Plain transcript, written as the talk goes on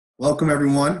Welcome,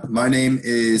 everyone. My name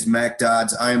is Mac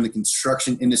Dodds. I am the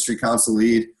Construction Industry Council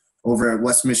Lead over at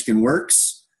West Michigan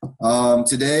Works.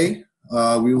 Today,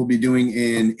 we will be doing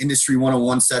an Industry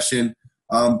 101 session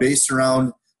based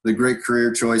around the great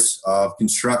career choice of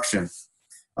construction.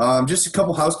 Just a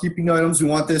couple housekeeping items. We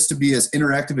want this to be as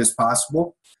interactive as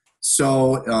possible.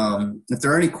 So if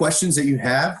there are any questions that you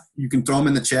have, you can throw them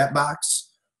in the chat box.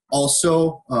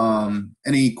 Also,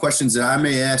 any questions that I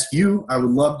may ask you, I would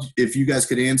love if you guys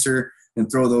could answer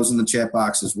and throw those in the chat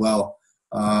box as well.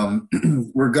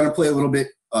 We're going to play a little bit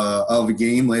of a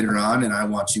game later on, and I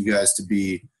want you guys to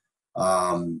be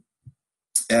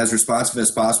as responsive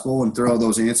as possible and throw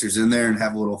those answers in there and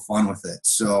have a little fun with it.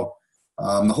 So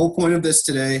the whole point of this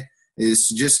today is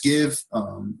to just give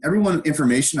everyone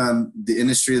information on the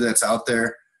industry that's out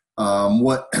there,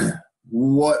 what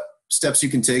steps you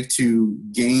can take to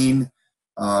gain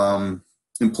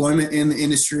employment in the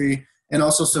industry, and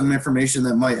also some information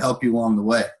that might help you along the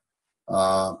way.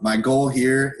 My goal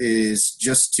here is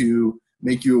just to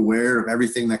make you aware of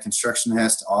everything that construction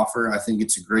has to offer. I think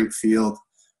it's a great field.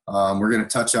 We're going to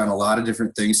touch on a lot of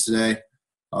different things today,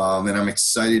 and I'm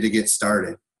excited to get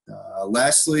started.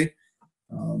 Lastly,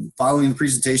 following the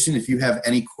presentation, if you have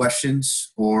any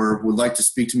questions or would like to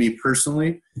speak to me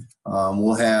personally,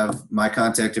 we'll have my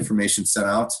contact information sent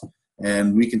out,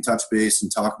 and we can touch base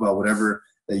and talk about whatever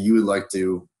that you would like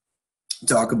to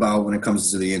talk about when it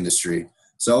comes to the industry.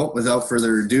 So without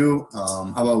further ado,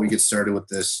 how about we get started with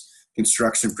this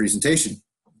construction presentation.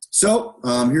 So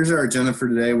here's our agenda for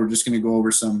today. We're just going to go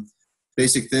over some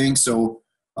basic things. So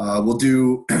we'll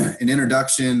do an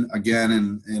introduction again,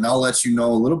 and I'll let you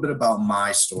know a little bit about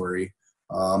my story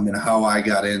and how I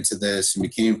got into this and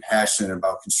became passionate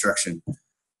about construction.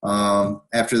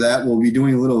 After that, we'll be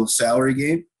doing a little salary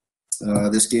game.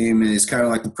 This game is kind of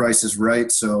like The Price is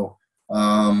Right. So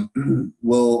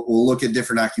we'll look at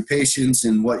different occupations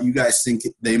and what you guys think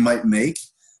they might make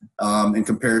and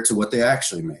compare it to what they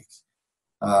actually make.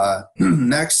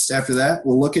 Next, after that,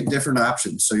 we'll look at different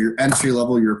options. So your entry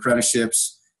level, your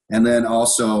apprenticeships, and then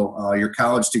also your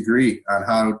college degree on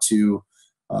how to,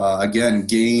 again,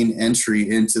 gain entry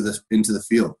into the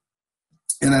field.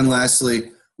 And then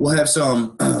lastly, we'll have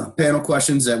some panel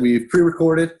questions that we've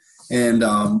pre-recorded, and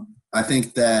I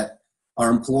think that our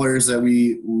employers that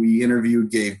we interviewed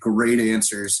gave great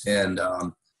answers, and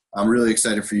I'm really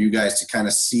excited for you guys to kind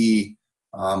of see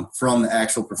from the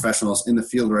actual professionals in the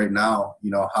field right now,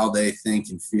 how they think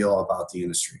and feel about the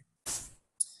industry.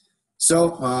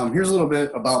 So here's a little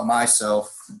bit about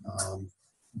myself.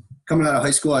 Coming out of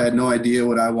high school, I had no idea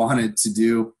what I wanted to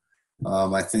do.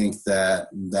 I think that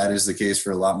is the case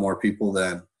for a lot more people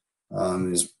than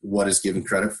is what is given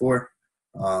credit for.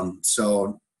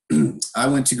 So I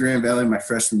went to Grand Valley my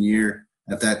freshman year.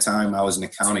 At that time, I was an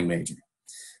accounting major.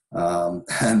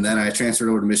 And then I transferred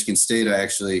over to Michigan State. I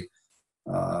actually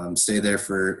stayed there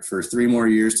for 3 more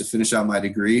years to finish out my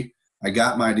degree. I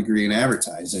got my degree in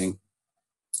advertising.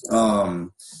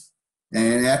 And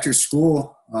after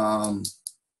school, I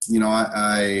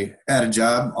had a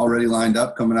job already lined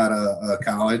up coming out of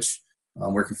college,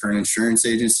 working for an insurance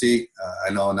agency.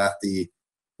 I know not the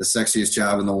sexiest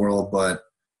job in the world, but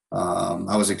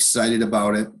I was excited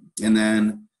about it. And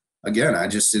then, again, I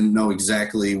just didn't know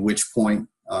exactly which point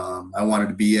I wanted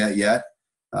to be at yet.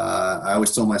 I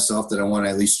always told myself that I want to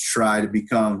at least try to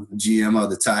become GM of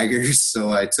the Tigers.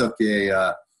 So I took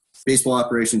a baseball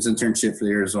operations internship for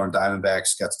the Arizona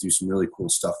Diamondbacks, got to do some really cool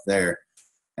stuff there.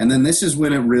 And then this is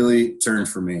when it really turned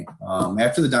for me.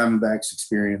 After the Diamondbacks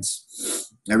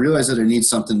experience, I realized that I need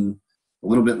something a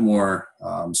little bit more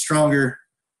stronger,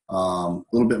 a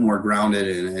little bit more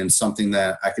grounded, and something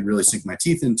that I could really sink my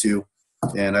teeth into.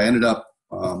 And I ended up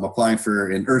applying for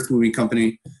an earth moving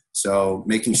company, so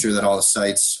making sure that all the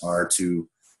sites are to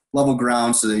level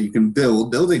ground so that you can build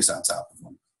buildings on top of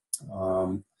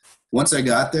them. Once I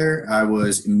got there, I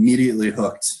was immediately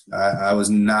hooked. I was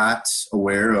not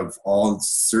aware of all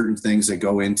certain things that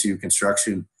go into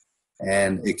construction,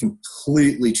 and it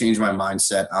completely changed my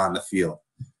mindset on the field.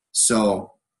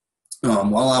 So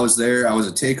while I was there, I was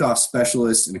a takeoff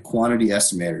specialist and a quantity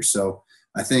estimator. So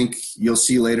I think you'll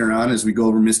see later on as we go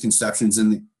over misconceptions in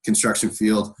the construction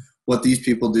field, what these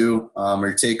people do,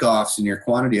 or takeoffs and your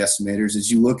quantity estimators, is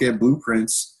you look at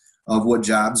blueprints of what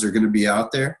jobs are going to be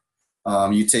out there.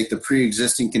 You take the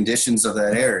pre-existing conditions of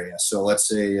that area. So let's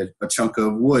say a chunk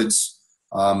of woods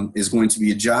is going to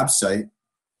be a job site.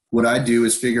 What I do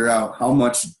is figure out how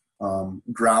much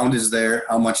ground is there,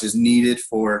 how much is needed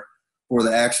for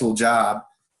the actual job,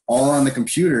 all on the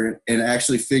computer, and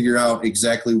actually figure out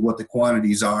exactly what the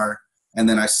quantities are. And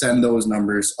then I send those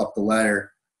numbers up the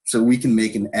ladder so we can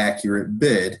make an accurate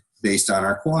bid based on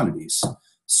our quantities.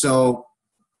 So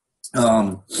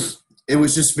it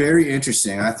was just very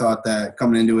interesting. I thought that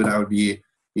coming into it, I would be,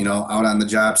 out on the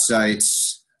job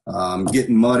sites,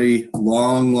 getting muddy,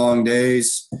 long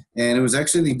days. And it was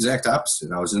actually the exact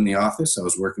opposite. I was in the office. I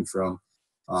was working from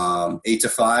 8 to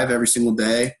 5 every single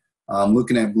day,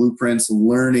 looking at blueprints,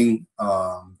 learning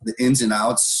the ins and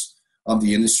outs of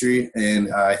the industry.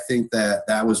 And I think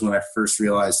that was when I first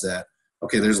realized that,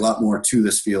 okay, there's a lot more to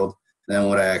this field than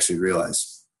what I actually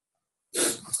realized.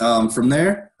 From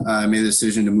there, I made the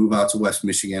decision to move out to West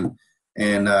Michigan,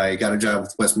 and I got a job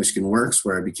with West Michigan Works,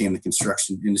 where I became the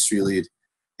construction industry lead.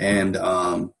 And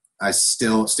I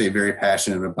still stay very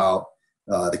passionate about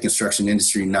the construction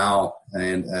industry now,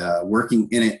 and working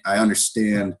in it, I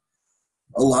understand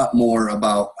a lot more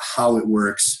about how it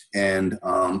works and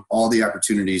all the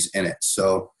opportunities in it.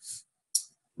 So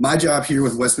my job here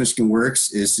with West Michigan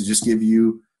Works is to just give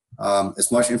you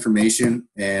as much information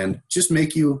and just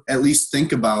make you at least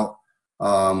think about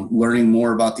learning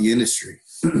more about the industry.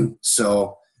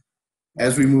 So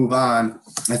as we move on,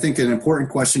 I think an important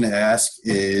question to ask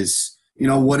is,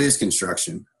 what is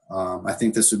construction? I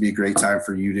think this would be a great time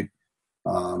for you to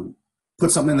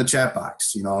put something in the chat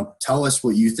box. Tell us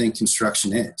what you think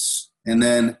construction is. And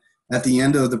then at the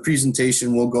end of the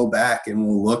presentation, we'll go back and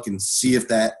we'll look and see if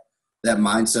that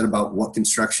mindset about what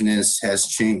construction is has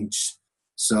changed.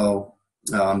 So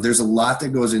there's a lot that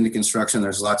goes into construction.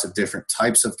 There's lots of different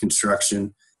types of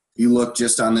construction. You look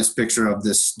just on this picture of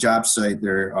this job site,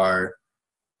 there are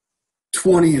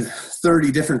 20,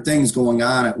 30 different things going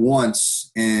on at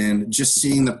once, and just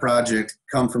seeing the project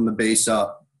come from the base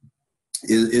up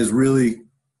is really,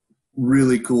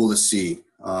 really cool to see.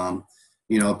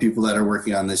 People that are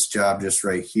working on this job just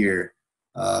right here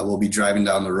will be driving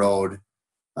down the road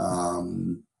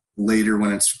later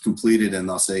when it's completed, and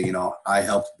they'll say, I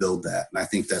helped build that. And I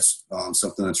think that's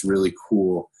something that's really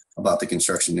cool about the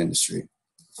construction industry.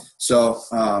 So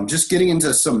just getting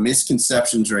into some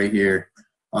misconceptions right here.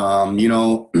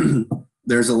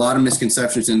 There's a lot of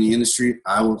misconceptions in the industry.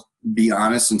 I will be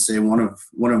honest and say one of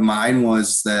mine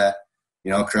was that,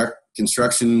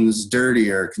 construction is dirty,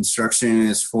 or construction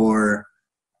is for,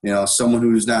 someone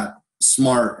who's not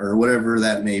smart, or whatever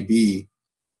that may be.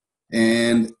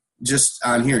 And just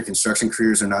on here, construction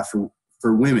careers are not for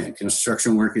women.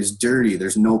 Construction work is dirty.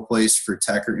 There's no place for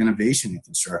tech or innovation in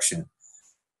construction.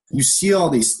 You see all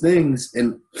these things,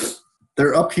 and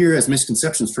they're up here as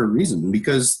misconceptions for a reason,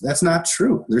 because that's not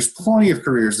true. There's plenty of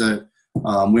careers that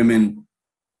women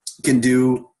can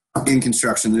do in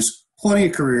construction. There's plenty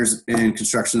of careers in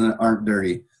construction that aren't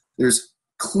dirty. There's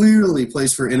clearly a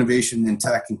place for innovation in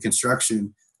tech and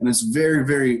construction, and it's very,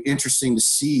 very interesting to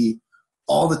see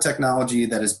all the technology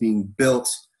that is being built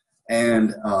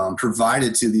and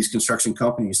provided to these construction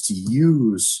companies to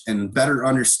use and better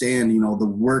understand, the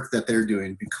work that they're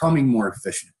doing, becoming more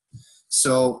efficient.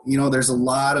 So, there's a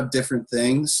lot of different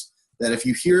things that if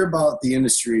you hear about the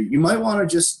industry, you might want to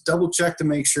just double check to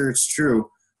make sure it's true,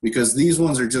 because these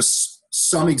ones are just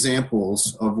some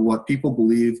examples of what people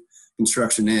believe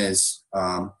construction is,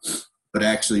 but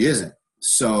actually isn't.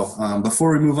 So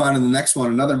before we move on to the next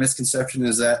one, another misconception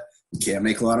is that you can't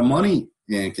make a lot of money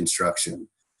in construction.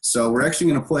 So we're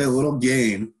actually going to play a little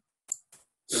game,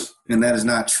 and that is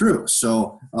not true.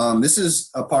 So this is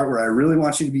a part where I really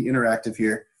want you to be interactive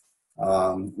here.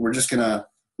 We're just going to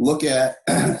look at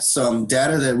some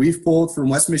data that we've pulled from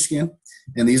West Michigan,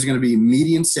 and these are going to be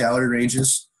median salary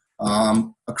ranges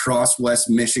across West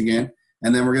Michigan.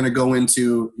 And then we're going to go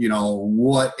into,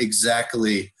 what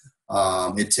exactly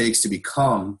it takes to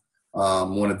become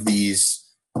one of these,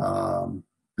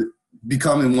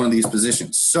 becoming one of these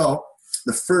positions. So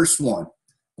the first one,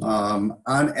 on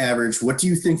average, what do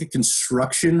you think a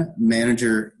construction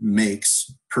manager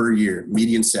makes per year,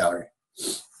 median salary?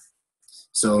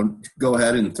 So go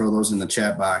ahead and throw those in the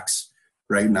chat box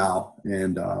right now,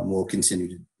 and we'll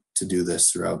continue to do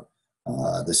this throughout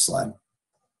this slide.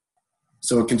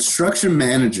 So a construction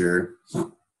manager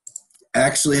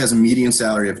actually has a median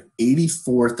salary of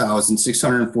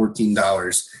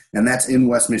 $84,614, and that's in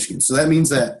West Michigan. So that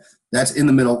means that's in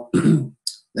the middle.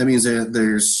 That means that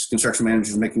there's construction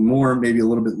managers making more, maybe a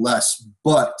little bit less.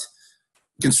 But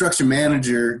construction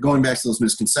manager, going back to those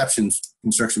misconceptions,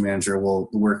 construction manager, well,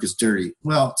 the work is dirty.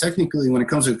 Well, technically, when it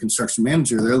comes to a construction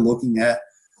manager, they're looking at,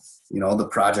 the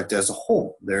project as a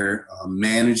whole. They're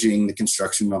managing the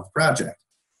construction of the project.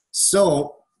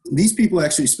 So these people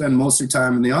actually spend most of their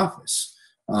time in the office.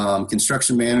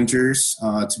 Construction managers,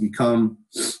 to become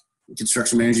a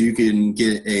construction manager, you can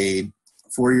get a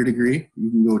 4-year degree. You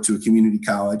can go to a community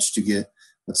college to get,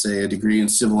 let's say, a degree in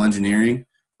civil engineering,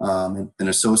 an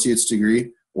associate's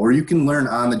degree, or you can learn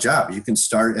on the job. You can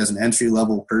start as an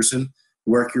entry-level person,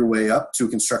 work your way up to a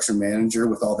construction manager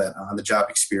with all that on-the-job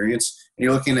experience, and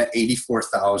you're looking at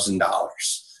 $84,000.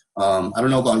 I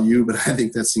don't know about you, but I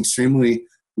think that's an extremely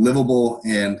livable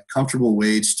and comfortable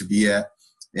wage to be at,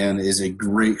 and is a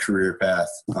great career path.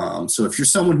 So if you're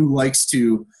someone who likes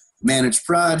to manage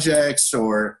projects,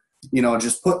 or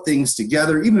just put things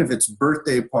together, even if it's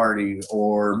birthday party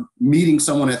or meeting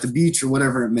someone at the beach or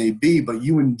whatever it may be, but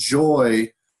you enjoy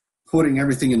putting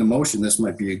everything into motion, this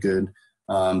might be a good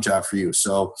job for you.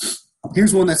 So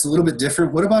here's one that's a little bit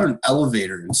different. What about an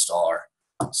elevator installer?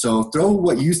 So throw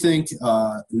what you think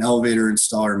an elevator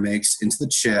installer makes into the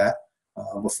chat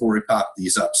before we pop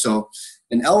these up. So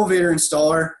an elevator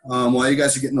installer, while you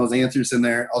guys are getting those answers in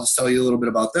there, I'll just tell you a little bit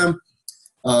about them.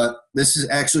 This is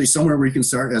actually somewhere where you can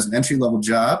start as an entry-level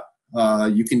job.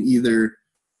 You can either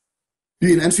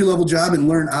be an entry-level job and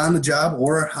learn on the job,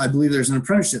 or I believe there's an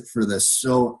apprenticeship for this.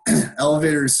 So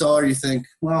elevator installer, you think,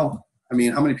 well, I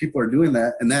mean, how many people are doing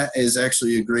that? And that is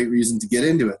actually a great reason to get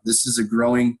into it. This is a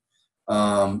growing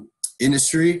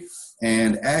industry.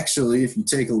 And actually, if you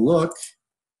take a look,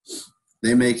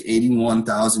 they make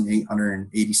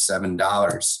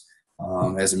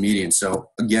 $81,887 as a median. So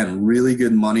again, really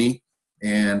good money.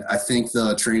 And I think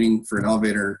the training for an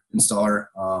elevator installer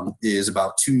is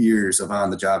about 2 years of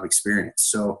on-the-job experience.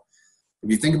 So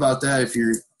if you think about that, if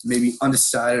you're maybe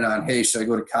undecided on, hey, should I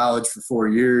go to college for 4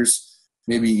 years?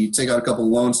 Maybe you take out a couple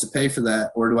loans to pay for that,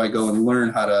 or do I go and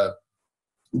learn how to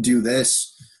do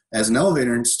this as an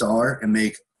elevator installer and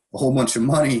make a whole bunch of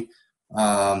money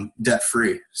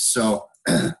debt-free? So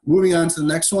moving on to the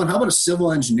next one, how about a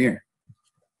civil engineer?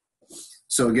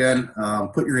 So again,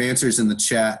 put your answers in the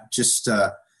chat. Just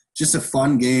a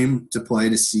fun game to play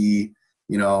to see,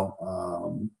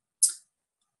 the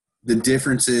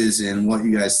differences in what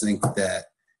you guys think that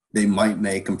they might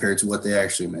make compared to what they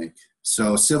actually make.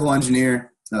 So civil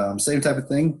engineer, same type of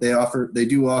thing. They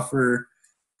do offer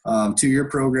 2-year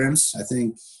programs. I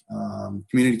think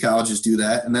community colleges do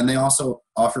that. And then they also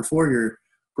offer 4-year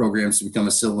programs to become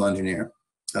a civil engineer.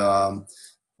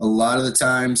 A lot of the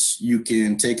times you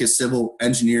can take a civil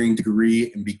engineering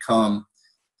degree and become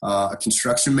a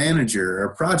construction manager or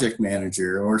a project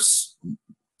manager, or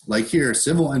like here, a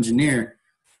civil engineer.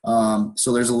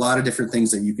 So there's a lot of different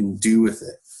things that you can do with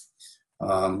it.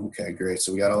 Okay, great.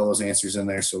 So we got all those answers in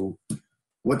there. So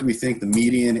what do we think the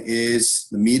median is?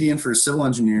 The median for a civil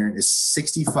engineer is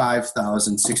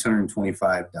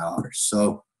 $65,625.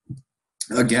 So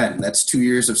again, that's 2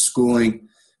 years of schooling,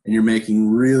 and you're making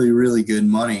really, really good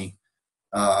money,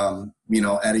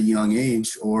 at a young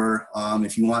age. Or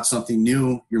if you want something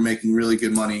new, you're making really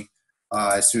good money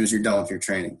as soon as you're done with your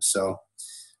training. So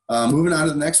moving on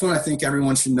to the next one, I think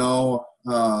everyone should know,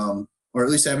 or at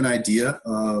least have an idea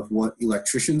of what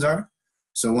electricians are.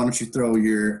 So why don't you throw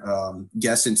your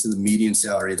guess into the median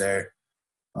salary there.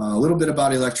 A little bit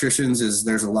about electricians is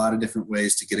there's a lot of different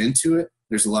ways to get into it.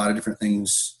 There's a lot of different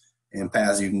things and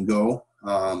paths you can go.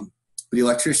 But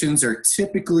electricians are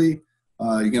typically,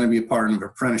 you're going to be a part of an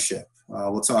apprenticeship.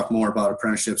 We'll talk more about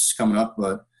apprenticeships coming up,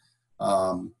 but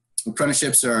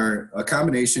apprenticeships are a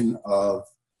combination of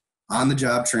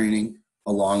on-the-job training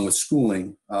along with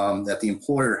schooling that the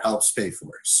employer helps pay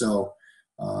for. So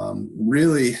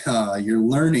really, you're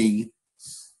learning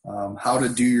how to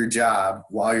do your job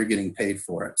while you're getting paid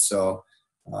for it. So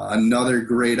another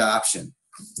great option.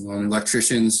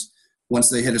 Electricians, once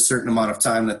they hit a certain amount of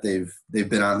time that they've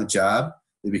been on the job,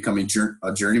 they become a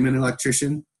journeyman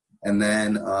electrician. And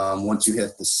then once you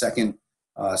hit the second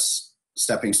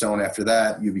stepping stone after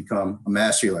that, you become a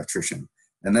master electrician.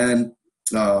 And then,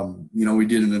 we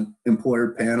did an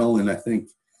employer panel, and I think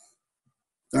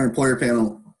our employer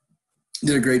panel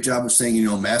did a great job of saying,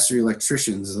 master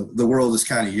electricians, the world is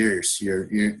kind of yours.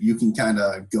 You can kind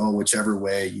of go whichever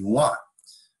way you want.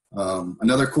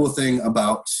 Another cool thing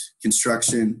about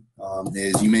construction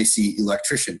is you may see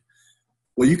electrician.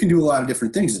 Well, you can do a lot of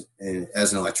different things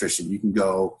as an electrician. You can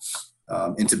go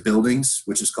into buildings,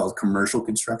 which is called commercial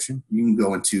construction. You can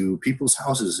go into people's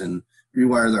houses and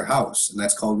rewire their house, and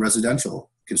that's called residential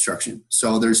construction.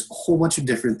 So there's a whole bunch of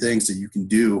different things that you can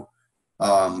do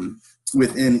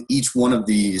within each one of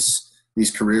these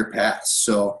career paths.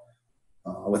 So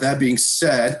with that being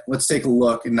said, let's take a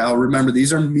look. And now remember,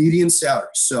 these are median salaries.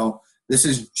 So this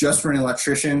is just for an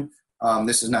electrician.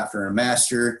 This is not for a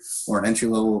master or an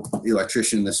entry-level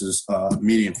electrician. This is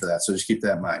median for that. So just keep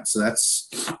that in mind. So that's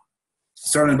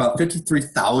starting at about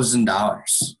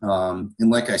 $53,000. And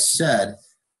like I said,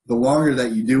 the longer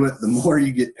that you do it, the more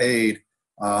you get paid,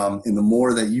 and the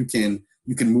more that you can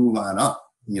move on up.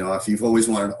 If you've always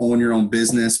wanted to own your own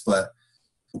business, but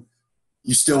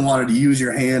you still wanted to use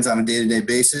your hands on a day-to-day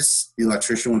basis, the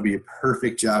electrician would be a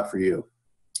perfect job for you.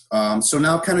 So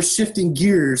now kind of shifting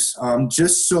gears,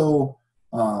 just so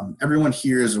everyone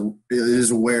here is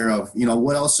aware of,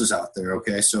 what else is out there.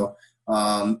 Okay. So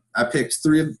I picked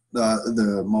 3 of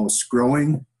the most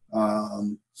growing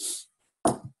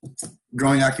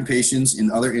occupations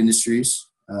in other industries.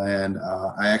 And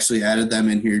I actually added them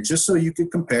in here just so you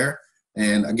could compare.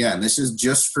 And again, this is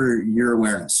just for your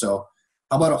awareness. So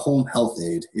how about a home health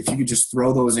aide? If you could just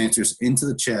throw those answers into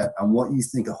the chat on what you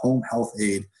think a home health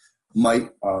aide might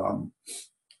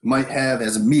have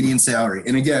as a median salary.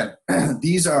 And again,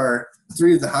 these are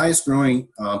 3 of the highest growing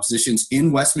positions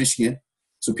in West Michigan.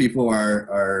 So people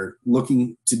are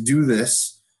looking to do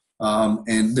this.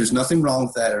 And there's nothing wrong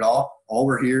with that at all. All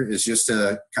we're here is just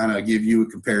to kind of give you a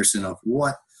comparison of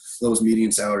what those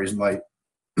median salaries might,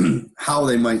 how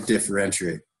they might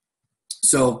differentiate.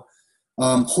 So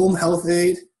home health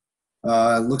aide,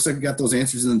 looks like we got those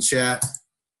answers in the chat.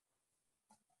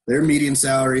 Their median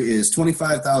salary is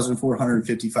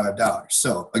 $25,455.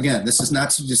 So again, this is not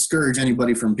to discourage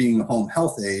anybody from being a home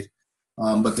health aide,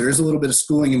 but there is a little bit of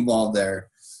schooling involved there.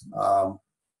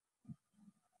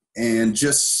 And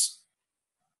just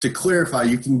to clarify,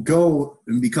 you can go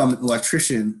and become an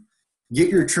electrician, get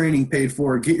your training paid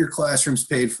for, get your classrooms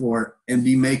paid for, and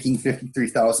be making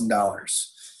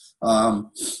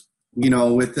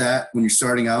 $53,000. With that, when you're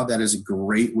starting out, that is a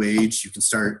great wage. You can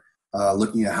start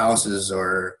looking at houses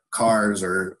or cars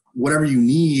or whatever you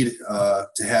need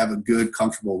to have a good,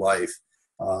 comfortable life.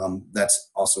 That's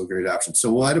also a great option.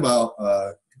 So what about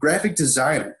graphic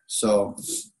designer? So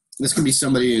this can be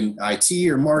somebody in IT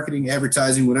or marketing,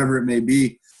 advertising, whatever it may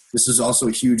be. This is also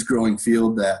a huge growing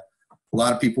field that a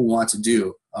lot of people want to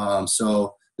do.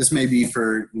 So this may be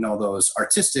for, those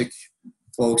artistic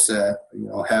folks that,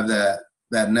 have that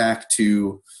knack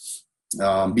to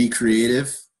be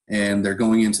creative, and they're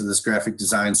going into this graphic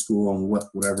design school and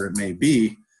whatever it may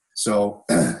be. So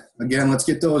again, let's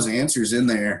get those answers in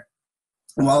there.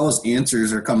 And while those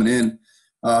answers are coming in,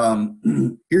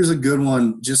 here's a good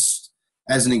one just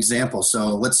as an example.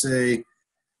 So let's say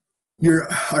you're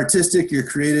artistic, you're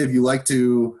creative, you like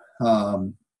to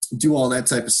do all that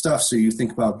type of stuff. So you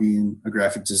think about being a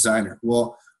graphic designer.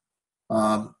 Well,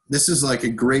 this is like a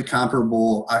great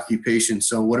comparable occupation.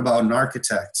 So what about an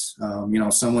architect?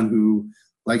 Someone who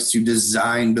likes to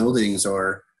design buildings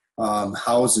or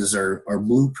houses or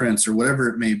blueprints or whatever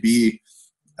it may be.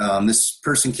 This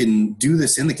person can do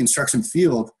this in the construction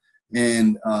field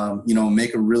and,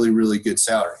 make a really, really good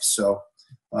salary. So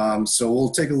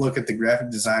we'll take a look at the graphic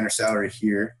designer salary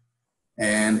here.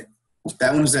 And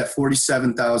that one is at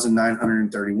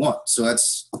 $47,931. So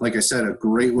that's, like I said, a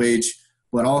great wage.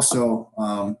 But also,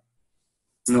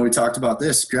 we talked about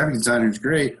this. Graphic designer is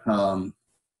great.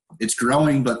 It's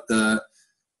growing, but the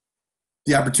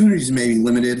opportunities may be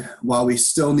limited. While we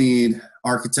still need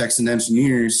architects and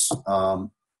engineers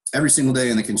every single day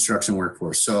in the construction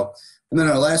workforce. So, and then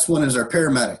our last one is our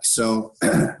paramedics. So,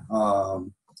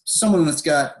 someone that's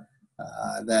got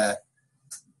that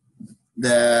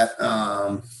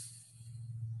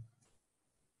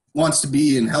wants to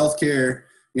be in healthcare.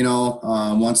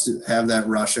 Wants to have that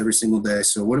rush every single day.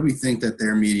 So what do we think that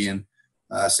their median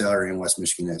salary in West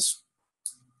Michigan is?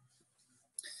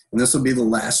 And this will be the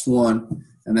last one.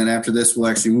 And then after this, we'll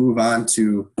actually move on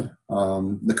to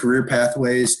the career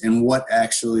pathways and what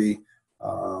actually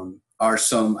are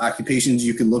some occupations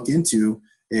you can look into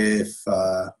if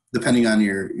depending on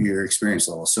your experience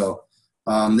level. So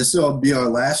this will be our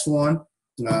last one.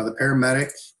 The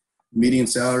paramedic median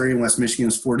salary in West Michigan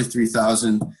is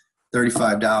 $43,035.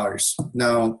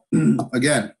 Now,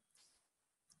 again,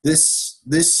 this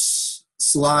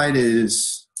slide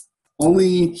is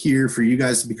only here for you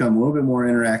guys to become a little bit more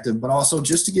interactive, but also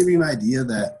just to give you an idea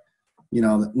that,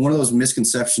 one of those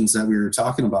misconceptions that we were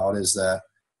talking about is that,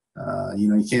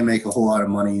 you can't make a whole lot of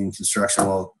money in construction.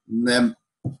 Well, that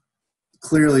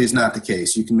clearly is not the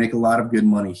case. You can make a lot of good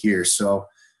money here. So,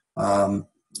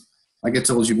 like I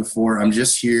told you before, I'm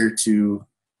just here to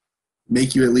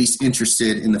make you at least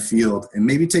interested in the field and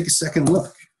maybe take a second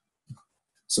look.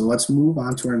 So let's move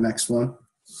on to our next one.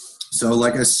 So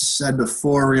like I said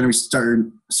before, we're going to be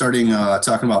starting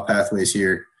talking about pathways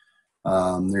here.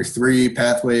 There are 3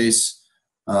 pathways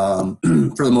for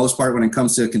the most part when it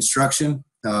comes to construction.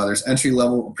 There's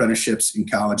entry-level apprenticeships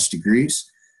and college degrees.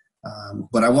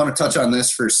 But I want to touch on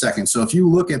this for a second. So if you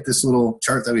look at this little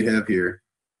chart that we have here,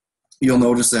 you'll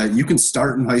notice that you can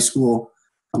start in high school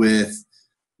with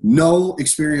no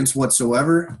experience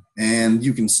whatsoever, and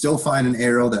you can still find an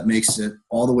arrow that makes it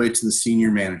all the way to the senior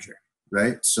manager,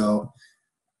 right? So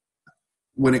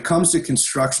when it comes to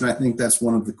construction, I think that's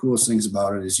one of the coolest things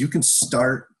about it is you can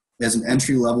start as an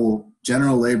entry-level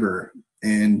general laborer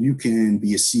and you can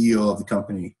be a CEO of the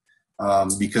company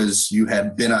because you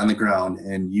have been on the ground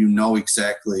and you know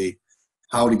exactly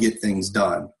how to get things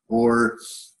done. Or,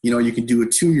 you can do a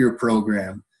 2-year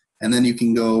program and then you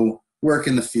can go work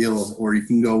in the field, or you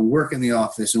can go work in the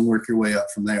office and work your way up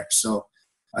from there. So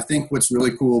I think what's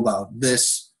really cool about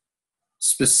this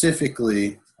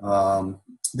specifically,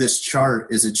 this chart,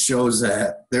 is it shows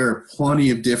that there are plenty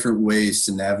of different ways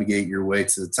to navigate your way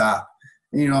to the top.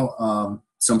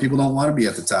 Some people don't want to be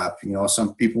at the top.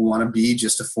 Some people want to be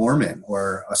just a foreman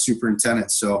or a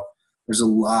superintendent. So there's a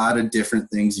lot of different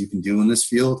things you can do in this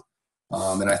field.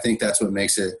 And I think that's what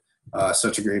makes it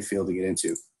such a great field to get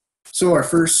into. So our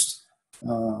first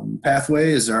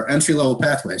pathway is our entry-level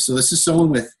pathway. So this is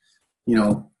someone with,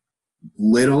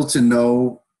 little to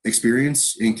no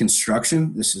experience in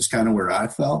construction. This is kind of where I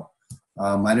fell.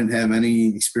 I didn't have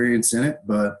any experience in it,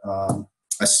 but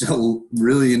I still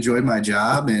really enjoyed my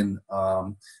job, and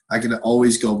I can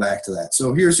always go back to that.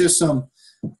 So here's just some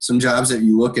jobs that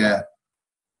you look at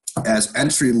as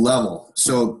entry level.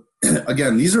 So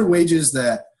again, these are wages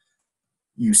that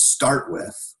you start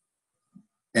with,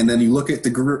 and then you look at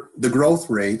the growth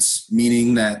rates,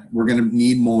 meaning that we're going to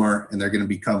need more and they're going to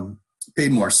become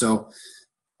paid more. So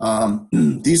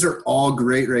these are all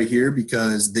great right here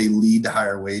because they lead to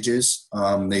higher wages.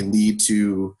 They lead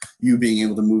to you being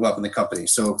able to move up in the company.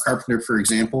 So carpenter, for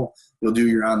example, you'll do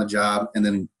your on the job, and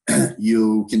then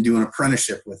you can do an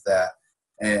apprenticeship with that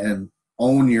and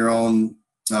own your own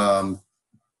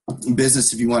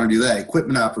business if you want to do that.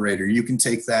 Equipment operator, you can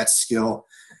take that skill,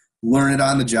 learn it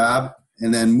on the job,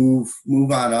 and then move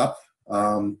on up,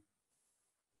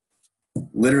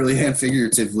 literally and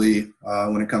figuratively,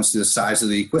 when it comes to the size of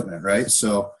the equipment, right?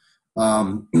 So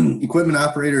equipment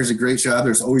operator is a great job.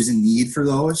 There's always a need for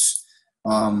those.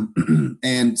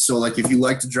 And so like if you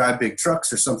like to drive big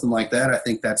trucks or something like that, I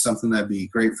think that's something that'd be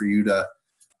great for you to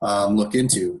look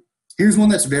into. Here's one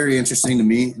that's very interesting to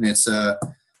me, and it's the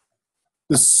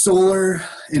solar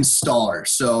installer.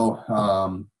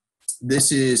 So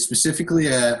this is specifically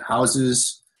at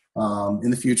houses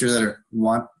in the future that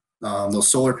want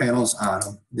those solar panels on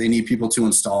them. They need people to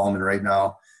install them, and right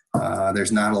now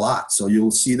there's not a lot. So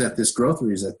you'll see that this growth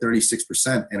rate is at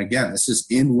 36%. And again, this is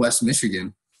in West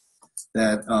Michigan,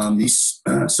 that these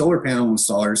solar panel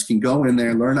installers can go in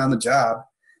there, learn on the job,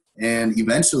 and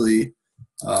eventually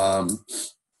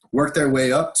work their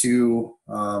way up to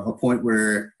a point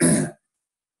where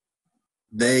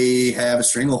they have a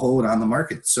stranglehold on the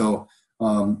market. So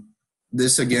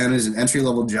this, again, is an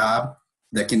entry-level job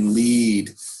that can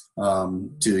lead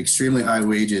to extremely high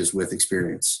wages with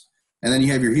experience. And then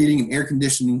you have your heating and air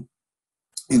conditioning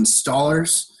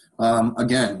installers.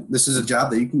 Again, this is a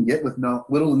job that you can get with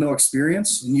little to no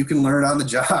experience, and you can learn on the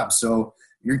job. So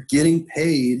you're getting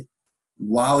paid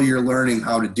while you're learning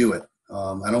how to do it.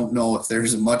 I don't know if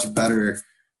there's a much better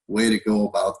way to go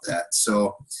about that.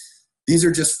 So these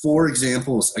are just 4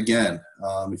 examples. Again,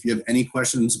 if you have any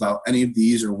questions about any of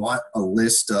these or want a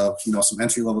list of, some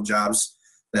entry-level jobs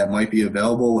that might be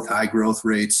available with high growth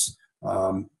rates,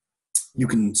 you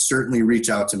can certainly reach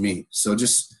out to me. So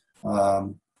just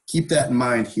keep that in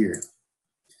mind here.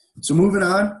 So moving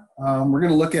on, we're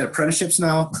going to look at apprenticeships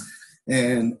now.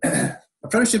 And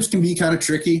apprenticeships can be kind of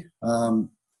tricky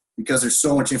because there's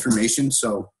so much information.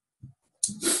 So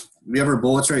we have our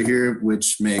bullets right here,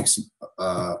 which makes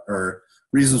or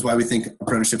reasons why we think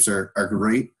apprenticeships are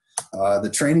great. The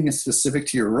training is specific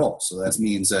to your role. So that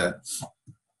means that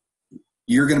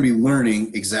you're going to be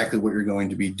learning exactly what you're going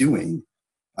to be doing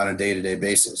on a day-to-day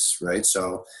basis, right?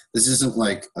 So this isn't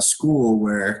like a school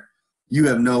where you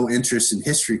have no interest in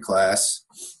history class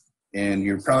and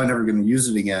you're probably never going to use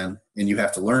it again and you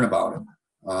have to learn about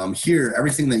it. Here,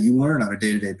 everything that you learn on a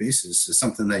day-to-day basis is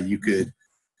something that you could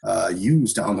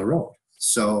use down the road.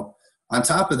 So on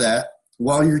top of that,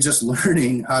 while you're just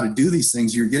learning how to do these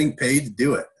things, you're getting paid to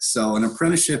do it. So an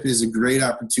apprenticeship is a great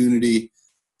opportunity.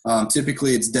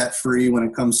 Typically, it's debt-free when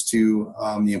it comes to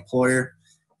the employer,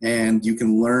 and you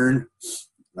can learn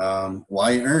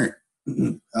while you earn.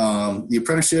 The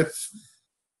apprenticeship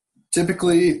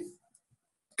typically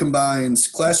combines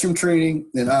classroom training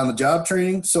and on-the-job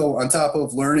training. So on top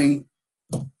of learning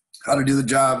how to do the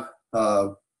job,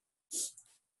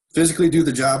 physically do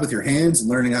the job with your hands and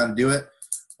learning how to do it,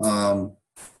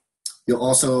 you'll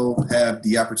also have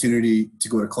the opportunity to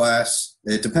go to class.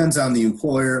 It depends on the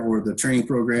employer or the training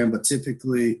program, but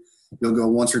typically you'll go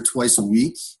once or twice a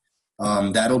week.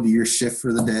 That'll be your shift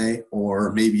for the day,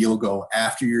 or maybe you'll go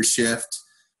after your shift,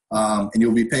 and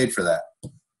you'll be paid for that.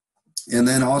 And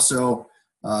then also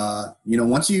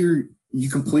Once you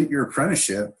complete your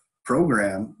apprenticeship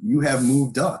program, you have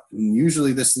moved up. And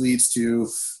usually this leads to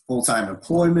full-time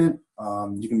employment.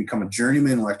 You can become a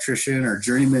journeyman electrician or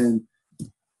journeyman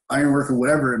ironworker,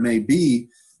 whatever it may be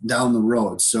down the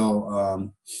road.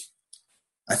 So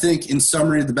I think in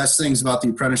summary, the best things about the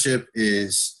apprenticeship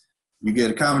is you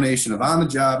get a combination of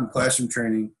on-the-job and classroom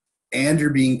training, and you're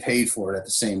being paid for it at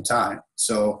the same time.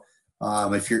 So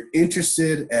if you're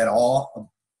interested at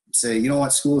all, say, you know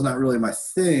what, school is not really my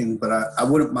thing, but I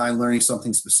wouldn't mind learning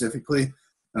something specifically,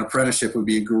 an apprenticeship would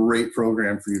be a great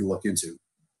program for you to look into.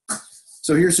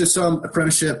 So here's just some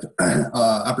apprenticeship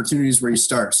opportunities where you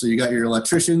start. So you got your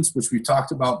electricians, which we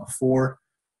talked about before.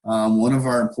 One of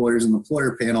our employers in the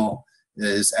employer panel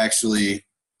is actually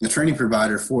a training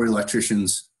provider for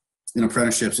electricians in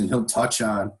apprenticeships, and he'll touch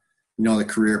on, the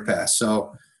career path.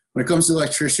 So when it comes to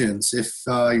electricians, if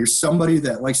you're somebody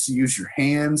that likes to use your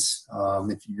hands,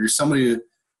 if you're somebody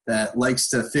that likes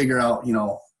to figure out,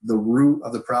 the root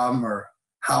of the problem or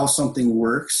how something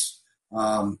works,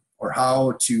 or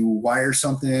how to wire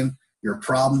something, you're a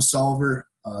problem solver,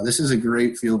 this is a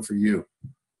great field for you.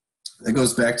 That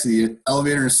goes back to the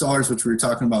elevator installers, which we were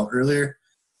talking about earlier.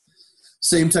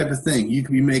 Same type of thing. You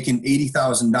could be making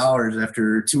 $80,000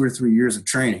 after 2 or 3 years of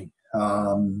training.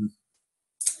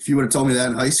 If you would have told me that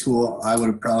in high school, I would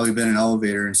have probably been an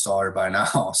elevator installer by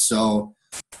now. So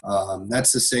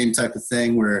that's the same type of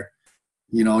thing where,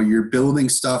 you're building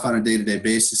stuff on a day-to-day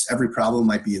basis. Every problem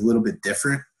might be a little bit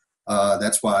different.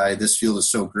 That's why this field is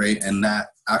so great, and that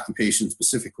occupation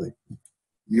specifically.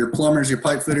 Your plumbers, your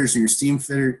pipe fitters, and your steam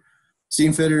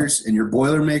fitters, and your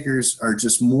boiler makers are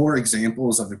just more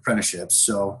examples of apprenticeships.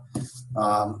 So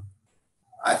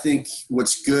I think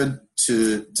what's good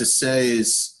to say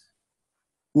is,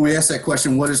 when we asked that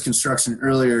question, what is construction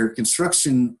earlier,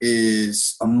 construction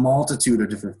is a multitude of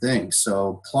different things.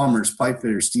 So plumbers, pipe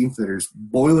fitters, steam fitters,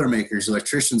 boiler makers,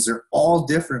 electricians, they're all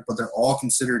different, but they're all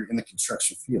considered in the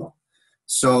construction field.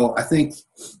 So I think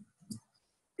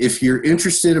if you're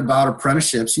interested about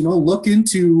apprenticeships, look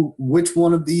into which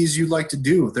one of these you'd like to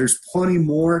do. There's plenty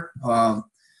more.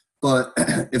 But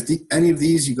if any of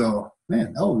these you go,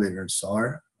 man, elevator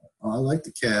installer, I like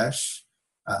the cash.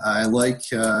 I like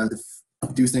to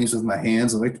do things with my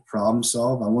hands. I like to problem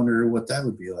solve. I wonder what that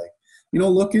would be like.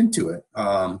 Look into it.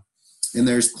 And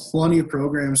there's plenty of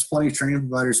programs, plenty of training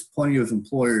providers, plenty of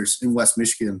employers in West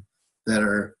Michigan that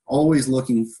are always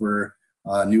looking for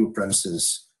new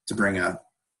apprentices to bring on.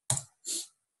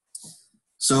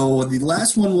 So the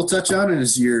last one we'll touch on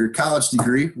is your college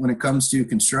degree when it comes to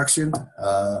construction.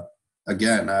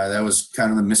 Again, that was kind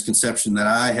of the misconception that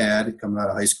I had coming out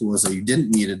of high school, is that you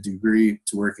didn't need a degree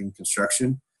to work in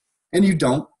construction. And you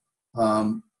don't,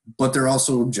 but there are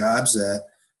also jobs that,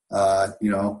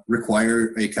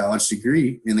 require a college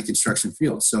degree in the construction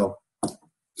field. So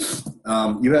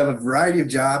you have a variety of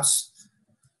jobs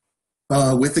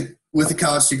with a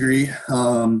college degree.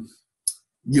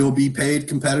 You'll be paid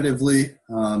competitively.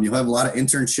 You'll have a lot of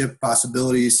internship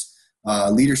possibilities,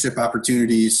 leadership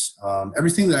opportunities.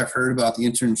 Everything that I've heard about the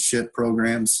internship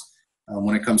programs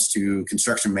when it comes to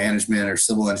construction management or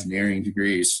civil engineering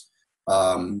degrees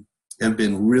have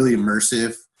been really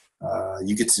immersive.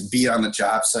 You get to be on the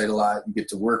job site a lot. You get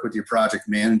to work with your project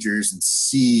managers and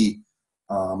see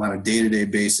on a day-to-day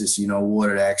basis, what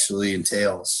it actually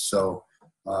entails. So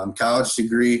college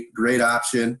degree, great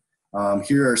option.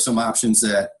 Here are some options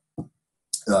that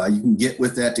you can get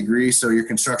with that degree. So your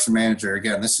construction manager,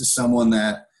 again, this is someone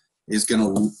that is going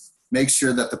to make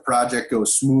sure that the project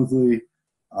goes smoothly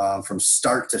from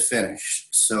start to finish.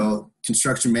 So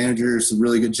construction manager is a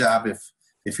really good job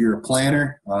if you're a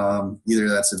planner, either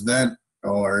that's event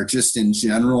or just in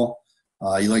general,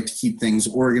 you like to keep things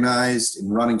organized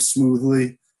and running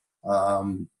smoothly.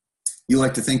 You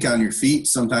like to think on your feet.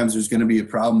 Sometimes there's going to be a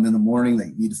problem in the morning that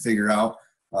you need to figure out.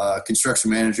 Construction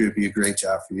manager would be a great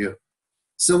job for you.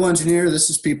 Civil engineer, this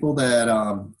is people that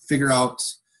figure out,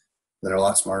 that are a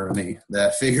lot smarter than me,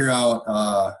 that figure out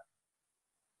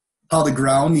how the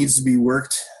ground needs to be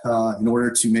worked in order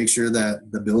to make sure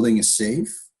that the building is safe.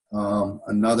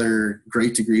 Another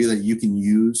great degree that you can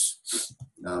use,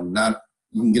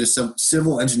 you can get a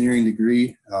civil engineering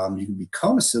degree. You can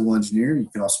become a civil engineer. You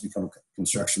can also become a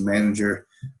construction manager.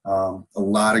 A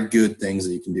lot of good things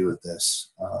that you can do with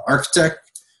this. Architect,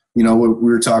 we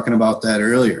were talking about that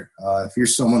earlier. If you're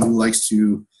someone who likes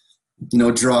to,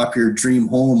 draw up your dream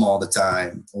home all the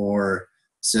time, or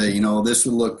say, this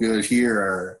would look good here,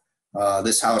 or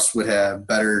this house would have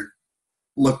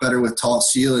look better with tall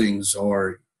ceilings,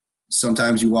 or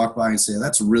sometimes you walk by and say,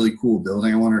 that's a really cool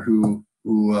building. I wonder who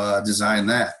designed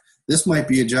that. This might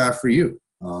be a job for you.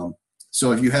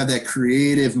 So if you have that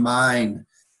creative mind,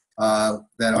 that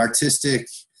artistic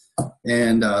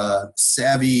and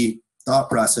savvy thought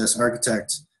process,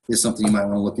 architect is something you might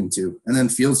want to look into. And then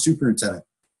field superintendent.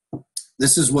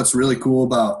 This is what's really cool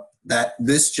about that.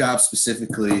 This job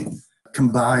specifically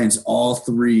combines all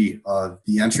three of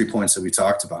the entry points that we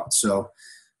talked about. So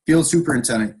field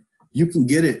superintendent, you can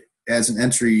get it as an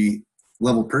entry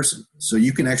level person. So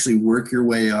you can actually work your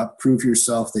way up, prove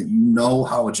yourself that you know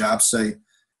how a job site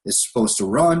is supposed to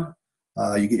run.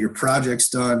 You get your projects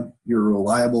done. You're a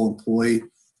reliable employee.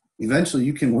 Eventually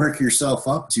you can work yourself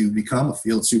up to become a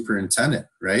field superintendent,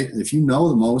 right? If you know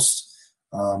the most,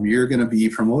 you're going to be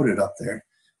promoted up there.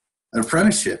 An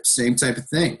apprenticeship, same type of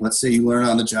thing. Let's say you learn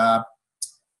on the job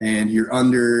and you're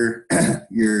under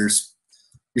your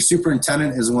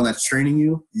superintendent is the one that's training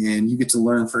you, and you get to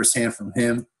learn firsthand from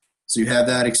him. So you have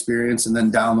that experience, and then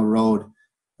down the road,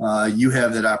 you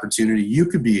have that opportunity. You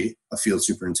could be a field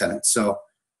superintendent. So,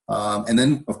 and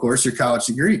then of course your college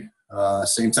degree,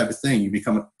 same type of thing. You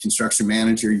become a construction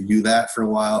manager. You do that for a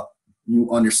while.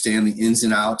 You understand the ins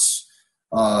and outs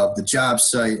of the job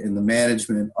site and the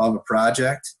management of a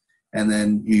project. And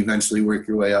then you eventually work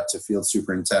your way up to field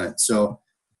superintendent. So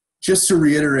just to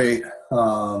reiterate,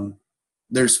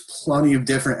 there's plenty of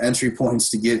different entry points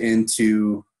to get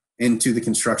into the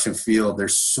construction field.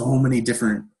 There's so many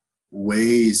different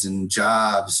ways and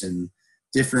jobs and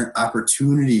different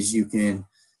opportunities you can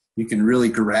really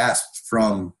grasp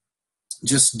from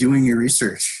just doing your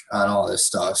research on all this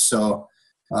stuff. So,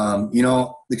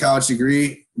 the college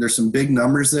degree, there's some big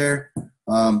numbers there,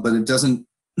 but it doesn't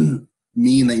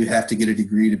mean that you have to get a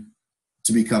degree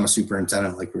to become a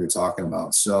superintendent like we were talking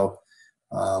about. So,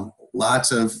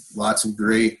 lots of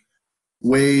great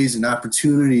ways and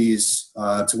opportunities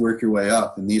to work your way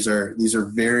up, and these are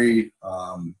very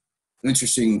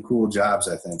interesting and cool jobs,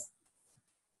 I think.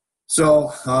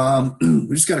 So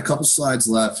we just got a couple slides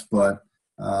left, but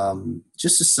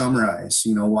just to summarize,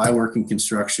 why work in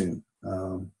construction?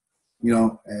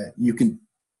 You can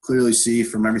clearly see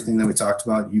from everything that we talked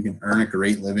about, you can earn a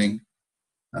great living.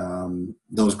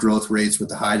 Those growth rates with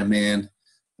the high demand,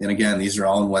 and again, these are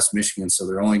all in West Michigan, so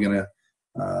they're only going to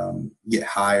get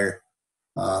higher.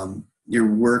 Your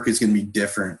work is going to be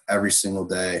different every single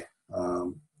day.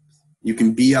 You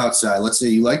can be outside. Let's say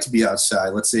you like to be outside.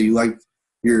 Let's say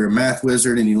you're a math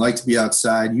wizard and you like to be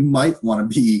outside. You might want to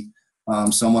be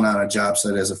someone on a job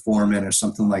site as a foreman or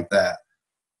something like that.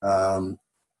 Our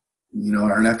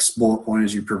next bullet point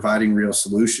is you're providing real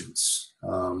solutions.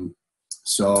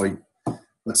 So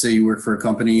let's say you work for a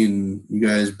company and you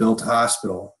guys built a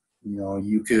hospital.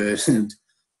 You could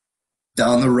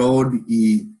down the road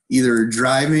either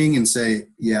driving and say,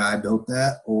 yeah, I built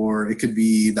that, or it could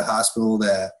be the hospital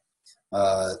that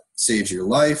saves your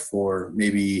life, or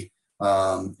maybe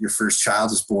your first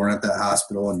child is born at that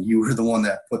hospital and you were the one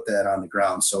that put that on the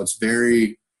ground. So it's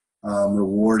very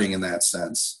rewarding in that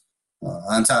sense.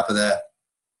 On top of that,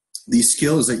 these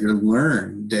skills that you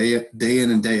learn day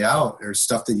in and day out are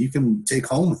stuff that you can take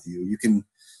home with you. You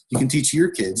can teach your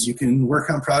kids. You can work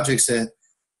on projects at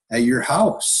your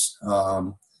house.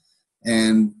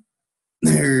 And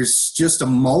there's just a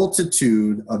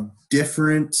multitude of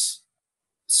different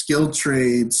skilled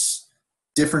trades,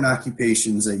 different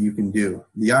occupations that you can do.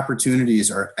 The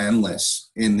opportunities are endless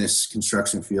in this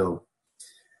construction field.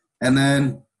 And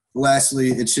then lastly,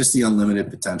 it's just the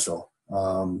unlimited potential.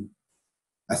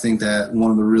 I think that one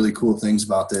of the really cool things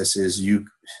about this is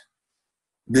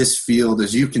this field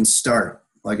is you can start,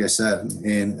 like I said,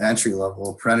 in entry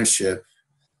level, apprenticeship,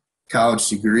 college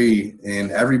degree,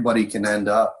 and everybody can end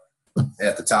up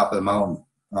at the top of the mountain.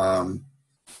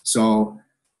 So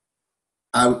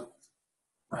I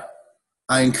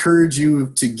encourage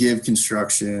you to give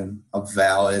construction a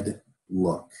valid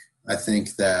look. I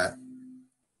think that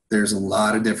there's a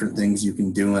lot of different things you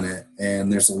can do in it, and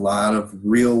there's a lot of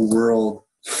real world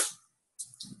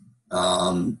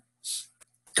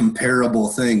comparable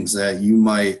things that you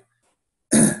might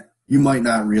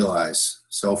not realize.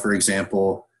 So for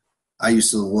example, I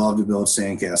used to love to build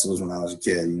sandcastles when I was a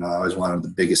kid. I always wanted the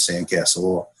biggest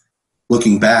sandcastle.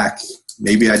 Looking back,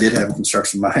 maybe I did have a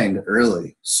construction mind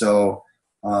early. So,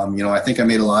 I think I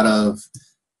made a lot of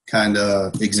kind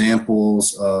of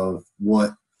examples of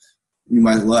what you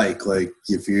might like. Like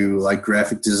if you like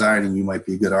graphic designing, you might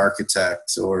be a good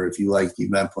architect, or if you like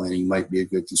event planning, you might be a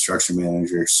good construction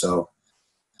manager. So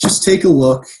just take a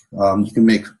look. You can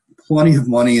make plenty of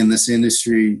money in this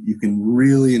industry. You can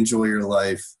really enjoy your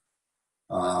life.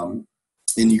 And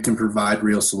you can provide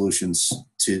real solutions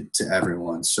to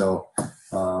everyone. So,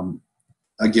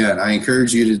 again, I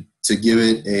encourage you to give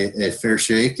it a fair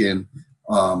shake and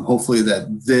hopefully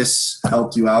that this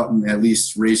helped you out and at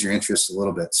least raise your interest a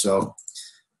little bit. So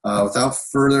without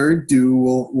further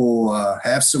ado, we'll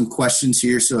have some questions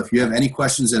here. So if you have any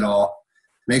questions at all,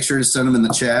 make sure to send them in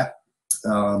the chat.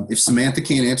 If Samantha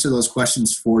can't answer those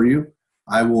questions for you,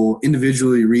 I will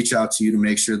individually reach out to you to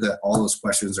make sure that all those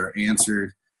questions are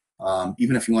answered.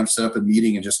 Even if you want to set up a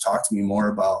meeting and just talk to me more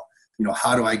about,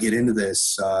 how do I get into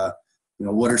this?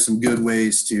 What are some good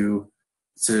ways to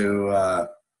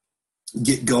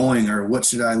get going, or what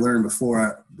should I learn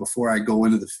before I go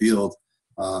into the field?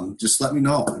 Just let me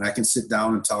know, and I can sit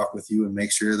down and talk with you and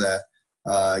make sure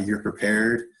that you're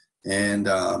prepared and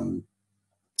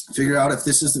figure out if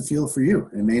this is the field for you.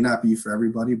 It may not be for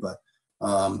everybody, but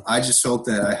I just hope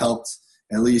that I helped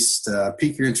at least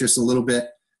pique your interest a little bit.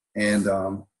 And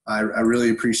I really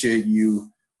appreciate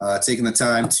you taking the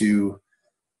time to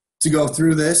go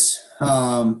through this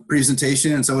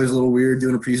presentation. It's always a little weird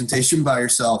doing a presentation by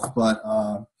yourself, but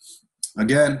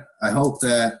again, I hope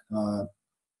that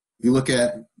you look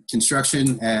at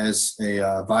construction as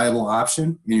a viable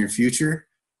option in your future,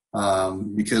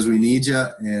 because we need you,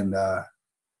 and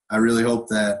I really hope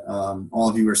that all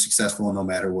of you are successful no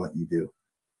matter what you do.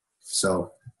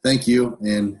 So thank you,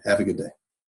 and have a good day.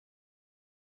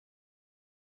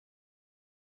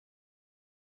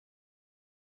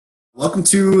 Welcome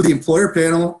to the employer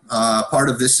panel, part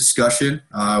of this discussion.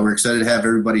 We're excited to have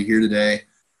everybody here today.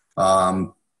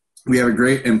 We have a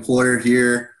great employer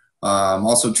here,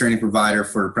 also training provider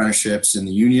for apprenticeships in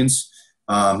the unions.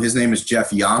 His name is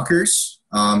Jeff Yonkers.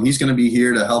 He's going to be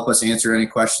here to help us answer any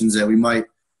questions that we might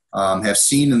have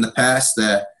seen in the past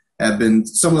that have been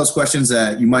some of those questions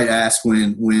that you might ask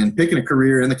when picking a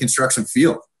career in the construction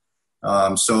field.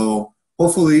 So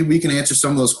hopefully we can answer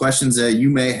some of those questions that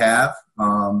you may have.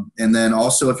 And then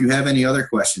also, if you have any other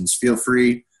questions, feel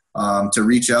free to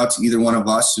reach out to either one of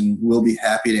us, and we'll be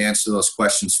happy to answer those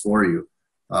questions for you.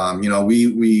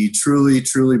 We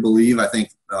truly believe, I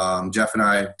think Jeff and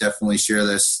I definitely share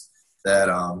this, that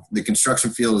the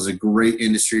construction field is a great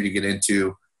industry to get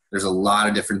into. There's a lot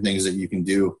of different things that you can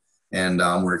do, and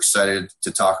we're excited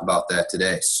to talk about that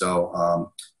today.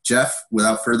 So, Jeff,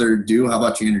 without further ado, how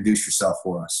about you introduce yourself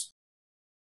for us?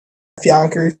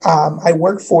 Yonkers. I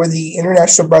work for the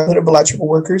International Brotherhood of Electrical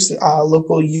Workers,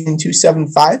 local Union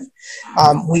 275.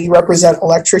 We represent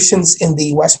electricians in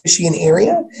the West Michigan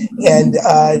area, and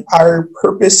our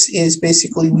purpose is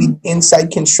basically lead inside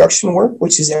construction work,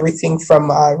 which is everything from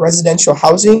residential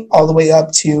housing all the way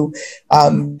up to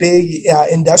big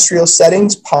industrial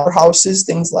settings, powerhouses,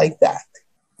 things like that.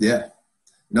 Yeah.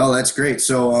 No, that's great.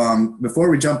 So before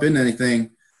we jump into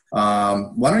anything,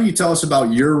 why don't you tell us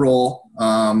about your role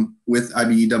with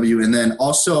IBEW, and then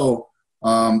also,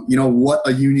 what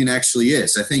a union actually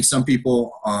is. I think some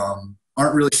people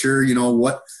aren't really sure,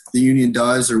 what the union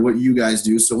does or what you guys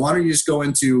do. So why don't you just go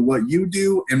into what you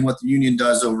do and what the union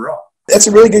does overall? That's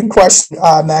a really good question,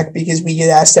 Mac, because we get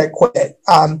asked that quite a bit.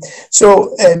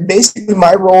 So basically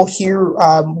my role here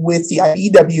with the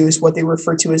IEW is what they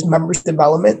refer to as members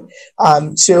development.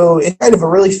 So it's kind of a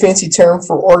really fancy term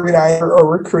for organizer or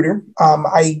recruiter.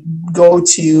 I go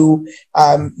to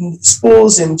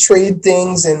schools and trade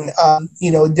things and,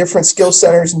 different skill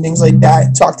centers and things like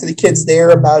that, talk to the kids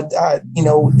there about,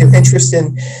 their interest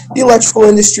in the electrical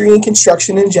industry and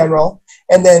construction in general.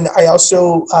 And then I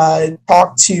also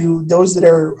talk to those that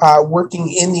are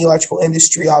working in the electrical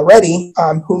industry already,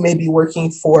 who may be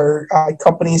working for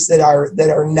companies that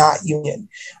are not union,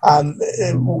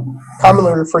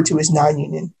 commonly referred to as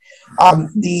non-union.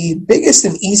 The biggest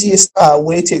and easiest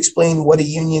way to explain what a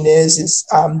union is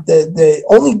the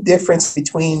only difference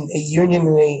between a union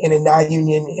and a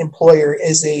non-union employer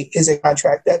is a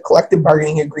contract, a collective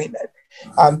bargaining agreement.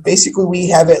 Basically, we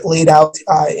have it laid out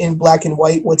in black and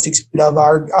white what's expected of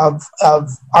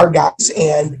our guys,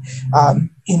 and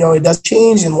it doesn't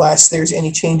change unless there's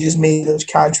any changes made to those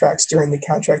contracts during the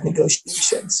contract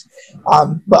negotiations.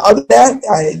 But other than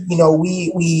that,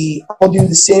 we all do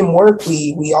the same work.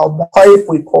 We all pipe,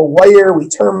 we pull wire, we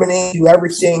terminate, do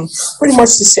everything pretty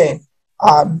much the same.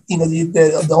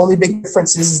 The only big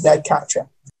difference is that contract.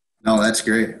 No, that's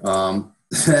great.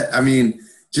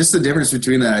 Just the difference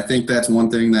between that, I think that's one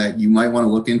thing that you might want to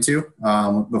look into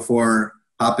before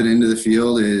hopping into the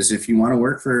field, is if you want to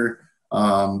work for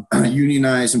a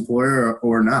unionized employer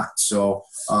or not. So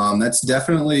that's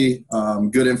definitely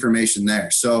good information there.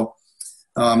 So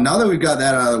now that we've got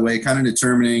that out of the way, kind of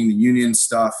determining the union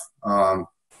stuff, one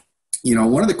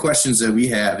of the questions that we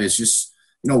have is just,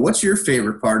 what's your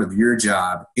favorite part of your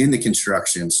job in the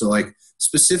construction? So like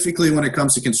specifically when it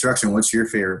comes to construction, what's your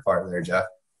favorite part there, Jeff?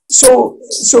 So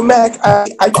Mac,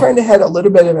 I kind of had a little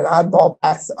bit of an oddball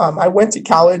path. I went to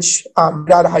college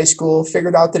right out of high school,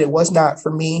 figured out that it was not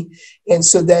for me. And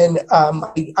so then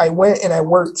I went and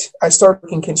I started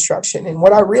working construction. And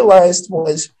what I realized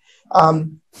was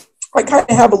I kind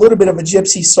of have a little bit of a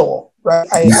gypsy soul, right?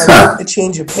 I like the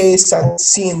change of pace. I'm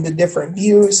seeing the different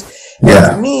views.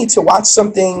 And for me to watch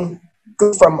something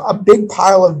go from a big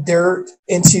pile of dirt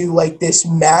into like this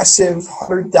massive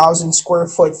 100,000 square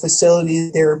foot facility,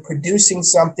 they're producing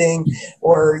something,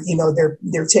 or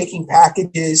they're taking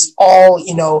packages all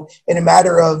in a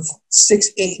matter of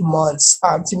 6-8 months.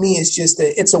 To me,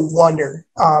 it's a wonder,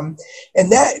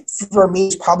 and that for me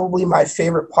is probably my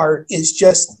favorite part. Is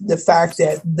just the fact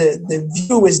that the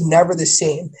view is never the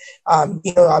same.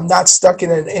 I'm not stuck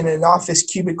in an office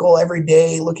cubicle every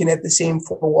day looking at the same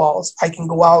four walls. I can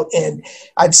go out, and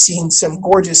I've seen some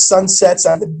gorgeous sunsets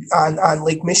on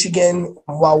Lake Michigan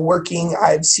while working.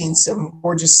 I've seen some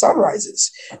gorgeous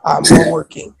sunrises while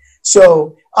working.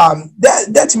 So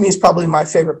that to me is probably my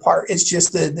favorite part. It's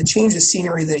just the change of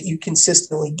scenery that you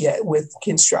consistently get with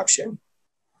construction.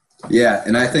 Yeah,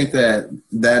 and I think that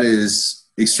is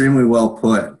extremely well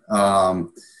put.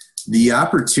 The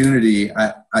opportunity,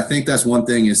 I think that's one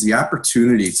thing, is the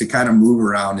opportunity to kind of move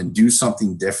around and do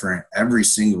something different every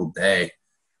single day.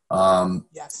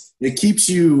 Yes. It keeps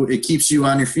you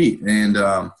on your feet,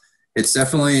 and it's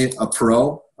definitely a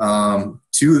pro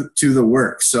to the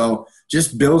work. So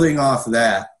just building off of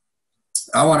that,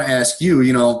 I want to ask you,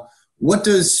 what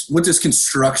does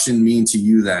construction mean to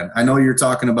you then? I know you're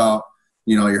talking about,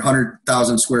 your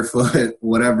 100,000 square foot,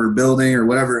 whatever building or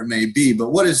whatever it may be, but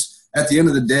what is, at the end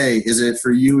of the day, is it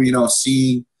for you,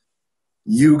 seeing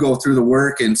you go through the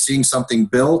work and seeing something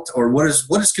built, or what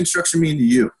does construction mean to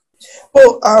you?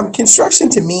 Well, construction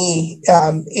to me,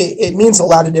 it means a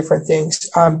lot of different things.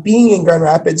 Being in Grand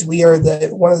Rapids, we're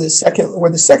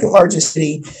the second largest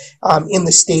city in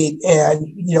the state, and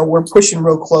we're pushing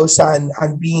real close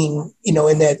on being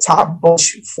in that top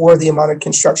bunch for the amount of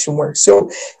construction work. So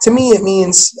to me, it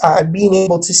means being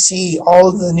able to see all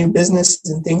of the new businesses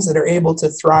and things that are able to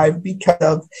thrive because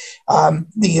of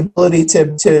the ability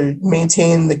to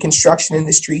maintain the construction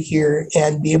industry here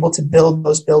and be able to build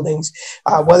those buildings,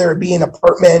 whether it be an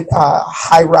apartment,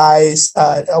 high rise,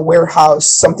 a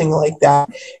warehouse, something like that,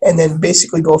 and then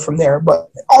basically go from there. But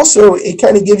also, it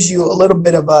kind of gives you a little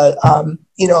bit of a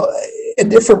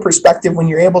different perspective when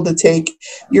you're able to take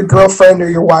your girlfriend or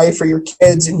your wife or your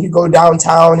kids and you go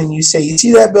downtown and you say, "You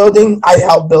see that building? I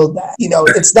helped build that."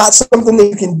 It's not something that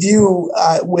you can do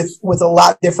with a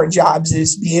lot of different jobs.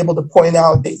 Is be able to point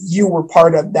out that you were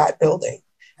part of that building,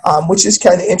 which is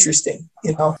kind of interesting.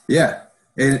 Yeah.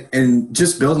 And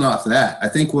just building off of that, I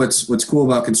think what's cool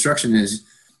about construction is,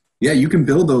 you can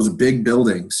build those big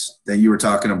buildings that you were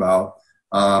talking about,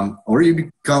 or you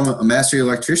become a master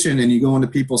electrician and you go into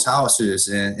people's houses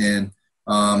and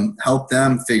help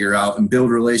them figure out and build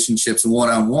relationships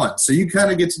one-on-one. So you kind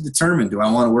of get to determine, do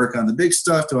I want to work on the big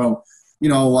stuff? Do I,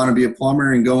 want to be a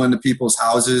plumber and go into people's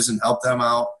houses and help them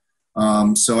out?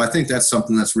 So I think that's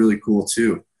something that's really cool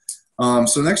too.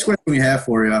 So next question we have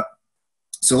for you.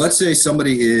 So let's say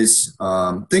somebody is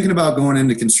thinking about going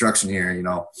into construction here.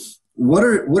 What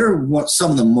are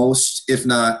some of the most, if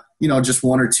not, just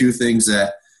one or two things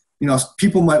that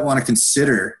people might want to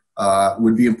consider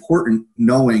would be important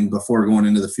knowing before going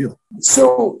into the field?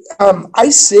 So I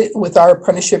sit with our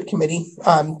apprenticeship committee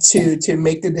to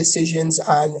make the decisions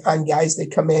on guys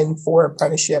that come in for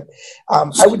apprenticeship.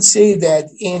 I would say that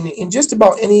in just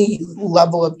about any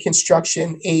level of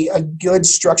construction, a good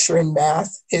structure in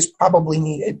math is probably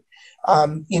needed.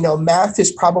 Math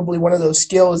is probably one of those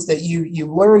skills that you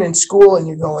learn in school and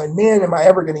you're going, man, am I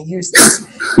ever going to use this?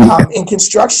 In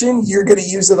construction, you're going to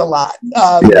use it a lot.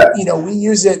 We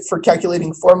use it for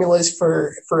calculating formulas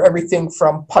for everything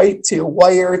from pipe to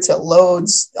wire to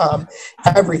loads,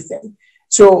 everything.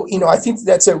 So, I think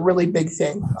that's a really big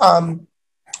thing.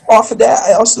 Off of that,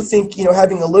 I also think,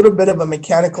 having a little bit of a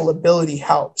mechanical ability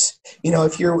helps.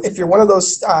 If you're one of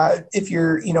those, if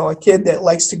you're, a kid that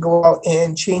likes to go out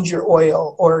and change your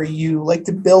oil, or you like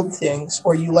to build things,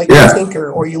 or you like to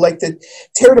tinker, or you like to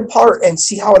tear it apart and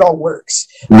see how it all works.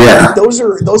 Those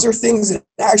are things that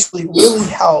actually really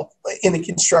help in the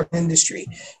construction industry,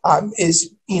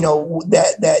 is,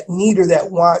 that need or that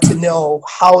want to know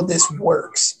how this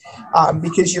works,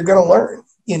 because you're going to learn.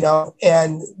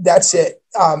 And that's it.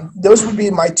 Those would be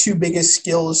my two biggest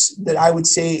skills that I would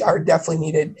say are definitely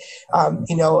needed.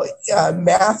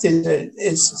 Math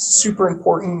is super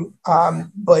important,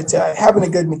 but having a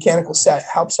good mechanical set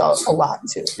helps out a lot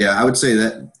too. Yeah, I would say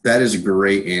that is a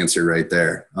great answer right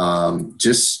there.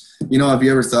 Just, have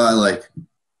you ever thought like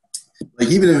like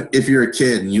even if you're a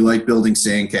kid and you like building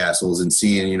sandcastles and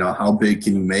seeing, you know, how big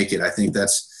can you make it? I think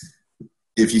that's,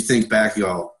 if you think back, you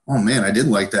go, oh man, I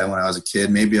didn't like that when I was a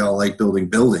kid. Maybe I'll like building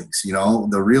buildings, you know,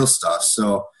 the real stuff.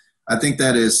 So I think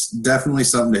that is definitely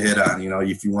something to hit on, you know,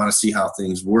 if you want to see how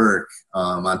things work.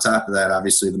 On top of that,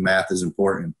 obviously the math is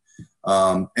important.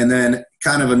 And then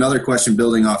kind of another question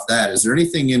building off that, is there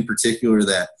anything in particular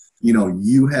that, you know,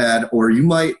 you had, or you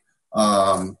might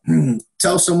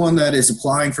tell someone that is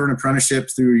applying for an apprenticeship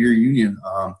through your union,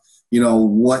 you know,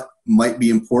 what might be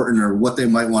important or what they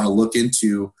might want to look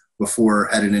into before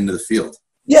heading into the field?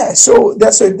 Yeah, so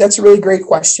that's a really great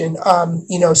question.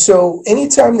 You know, so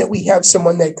anytime that we have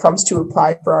someone that comes to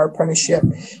apply for our apprenticeship,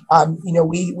 you know,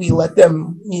 we let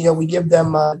them, you know, we give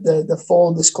them the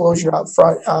full disclosure up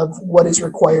front of what is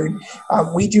required.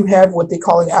 We do have what they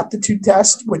call an aptitude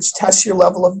test, which tests your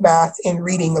level of math and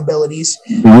reading abilities,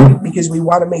 because we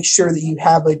want to make sure that you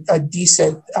have a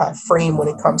decent frame when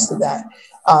it comes to that.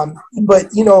 But,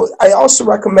 you know, I also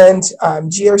recommend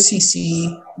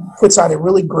GRCC puts on a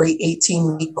really great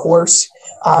 18-week course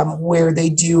where they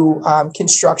do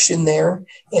construction there,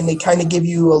 and they kind of give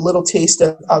you a little taste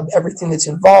of everything that's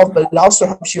involved, but it also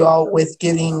helps you out with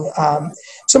getting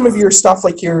some of your stuff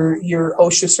like your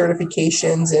OSHA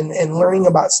certifications and learning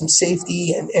about some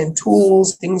safety and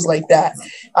tools, things like that.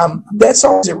 That's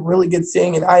always a really good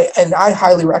thing, and I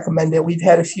highly recommend it. We've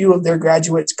had a few of their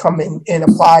graduates come in and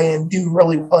apply and do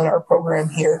really well in our program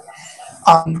here.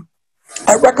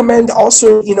 I recommend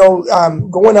also, you know,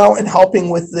 going out and helping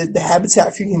with the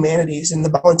Habitat for Humanities and the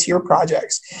volunteer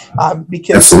projects,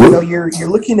 because you know you're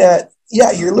looking at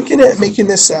making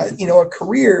this you know, a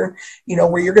career, you know,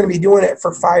 where you're going to be doing it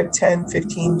for 5, 10,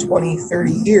 15, 20,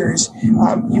 30 years.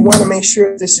 You want to make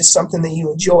sure this is something that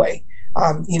you enjoy.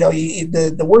 You know,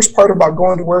 the worst part about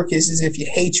going to work is if you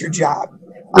hate your job.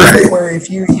 Where if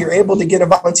you're able to get a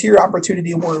volunteer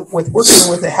opportunity with working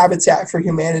with a Habitat for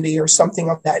Humanity or something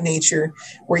of that nature,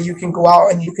 where you can go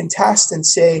out and you can test and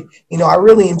say, you know, I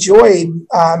really enjoyed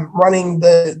running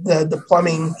the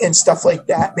plumbing and stuff like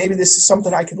that. Maybe this is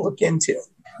something I could look into.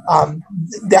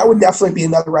 That would definitely be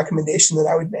another recommendation that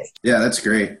I would make. Yeah, that's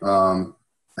great. I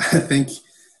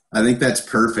think that's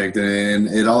perfect. And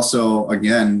it also,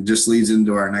 again, just leads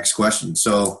into our next question.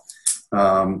 So,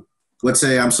 let's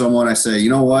say I'm someone, I say, you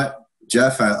know what,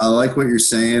 Jeff, I like what you're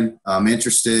saying. I'm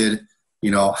interested. You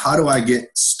know, how do I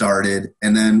get started?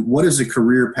 And then what does a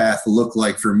career path look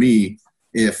like for me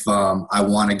if I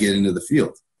want to get into the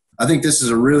field? I think this is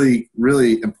a really,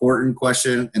 really important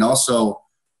question, and also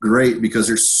great because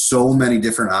there's so many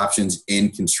different options in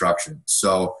construction.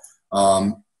 So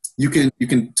you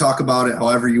can talk about it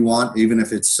however you want, even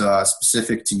if it's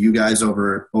specific to you guys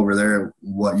over there,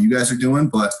 what you guys are doing.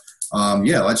 But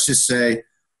yeah, let's just say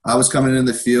I was coming in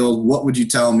the field. What would you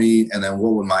tell me? And then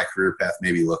what would my career path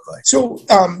maybe look like? So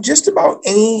just about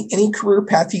any career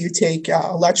path that you take,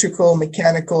 electrical,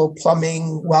 mechanical,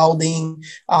 plumbing, welding,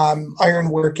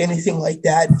 ironwork, anything like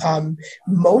that,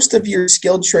 most of your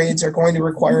skilled trades are going to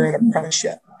require an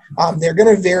apprenticeship. They're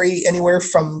going to vary anywhere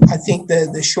from, I think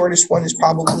the shortest one is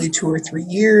probably 2 or 3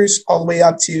 years, all the way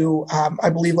up to, I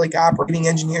believe like operating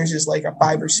engineers is like a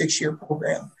 5 or 6 year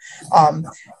program.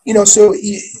 You know, so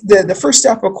the first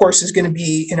step, of course, is going to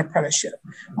be an apprenticeship.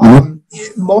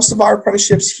 Most of our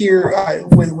apprenticeships here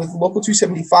with Local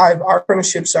 275, our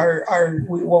apprenticeships are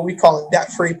what we call a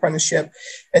debt-free apprenticeship.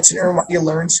 It's an earn what you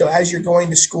learn. So as you're going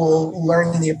to school,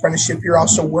 learning the apprenticeship, you're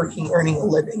also working, earning a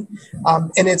living.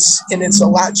 And it's a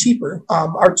lot cheaper.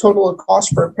 Our total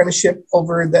cost for apprenticeship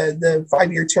over the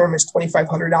 5-year term is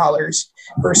 $2,500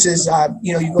 versus,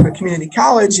 you know, you go to community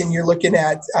college and you're looking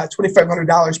at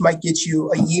 $2,500 might get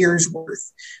you a year's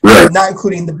worth, not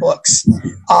including the books.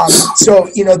 So,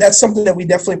 you know, that's something that we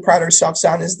definitely pride ourselves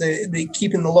on, is the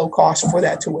keeping the low cost for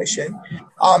that tuition.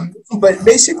 But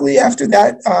basically after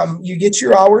that, you get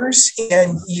your hours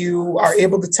and you are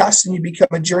able to test and you become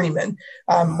a journeyman,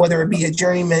 whether it be a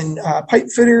journeyman pipe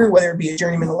fitter, whether it be a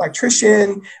journeyman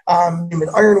electrician, journeyman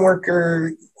iron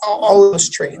worker, all of those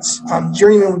trades.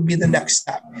 Journeyman would be the next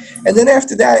step. And then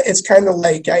after that, it's kind of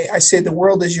like I say, the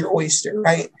world is your oyster,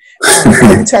 right?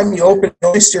 Every time you open an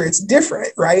oyster, it's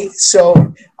different, right?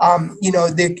 So, you know,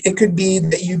 it could be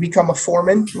that you become a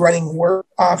foreman running work.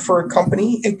 for a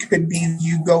company. It could be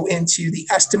you go into the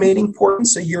estimating portion.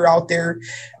 So you're out there,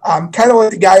 kind of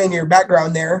like the guy in your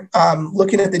background there,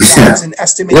 looking at the jobs and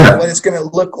estimating what it's going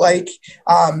to look like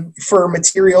for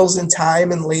materials and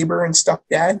time and labor and stuff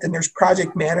like that. Then there's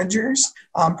project managers.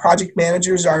 Project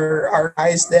managers are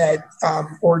guys that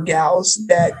or gals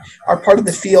that are part of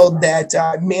the field that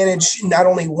manage not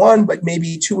only one, but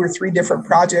maybe 2 or 3 different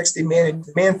projects. They manage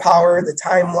the manpower, the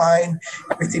timeline,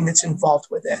 everything that's involved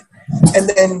with it. And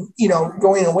then,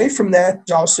 going away from that,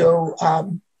 also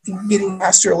getting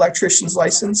master electrician's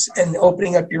license and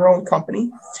opening up your own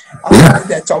company.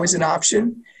 That's always an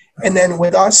option. And then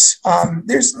with us,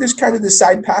 there's kind of the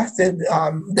side path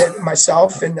that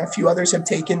myself and a few others have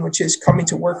taken, which is coming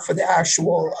to work for the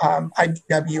actual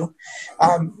IBW.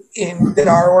 In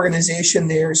our organization,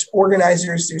 there's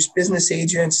organizers, there's business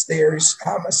agents, there's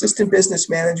assistant business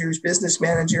managers,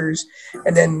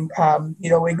 and then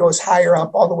it goes higher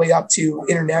up, all the way up to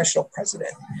international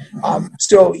president.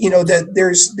 So that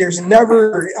there's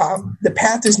never the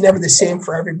path is never the same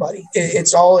for everybody.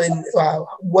 It's all in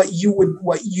what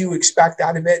you expect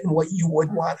out of it and what you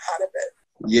would want out of it.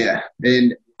 Yeah,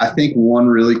 and I think one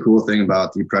really cool thing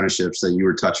about the apprenticeships that you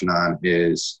were touching on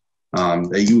is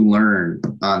that you learn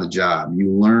on the job. You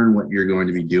learn what you're going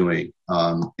to be doing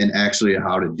and actually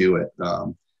how to do it.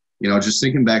 Just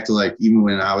thinking back to like even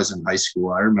when I was in high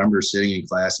school, I remember sitting in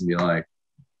class and being like,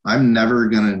 I'm never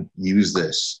going to use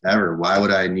this ever. Why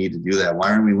would I need to do that?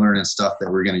 Why aren't we learning stuff that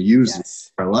we're going to use in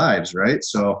our lives, right?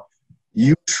 So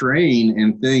you train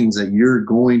in things that you're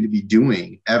going to be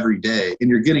doing every day and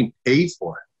you're getting paid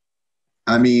for it.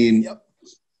 I mean,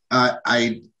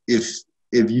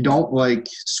 if you don't like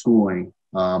schooling,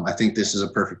 I think this is a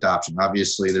perfect option.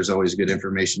 Obviously, there's always good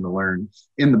information to learn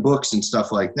in the books and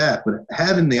stuff like that. But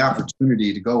having the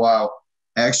opportunity to go out,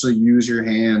 actually use your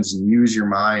hands and use your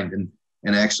mind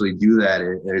and actually do that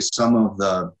is some of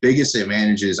the biggest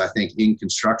advantages, I think, in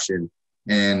construction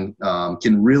and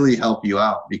can really help you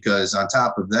out because on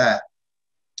top of that,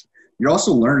 you're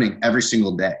also learning every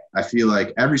single day. I feel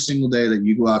like every single day that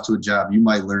you go out to a job, you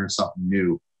might learn something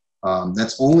new.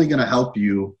 That's only going to help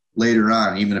you later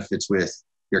on, even if it's with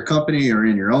your company or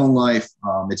in your own life,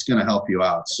 it's going to help you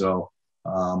out. So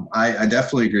I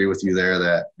definitely agree with you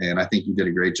there and I think you did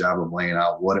a great job of laying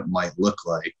out what it might look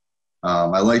like.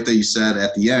 I like that you said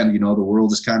at the end, the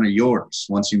world is kind of yours.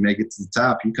 Once you make it to the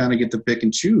top, you kind of get to pick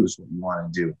and choose what you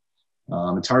want to do.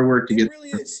 It's hard work to get. It really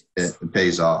is. It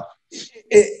pays off.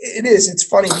 It is. It's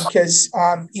funny because,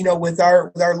 with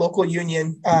our local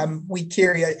union, we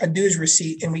carry a dues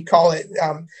receipt and we call it,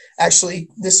 actually,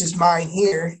 this is mine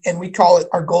here, and we call it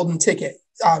our golden ticket.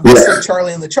 It's like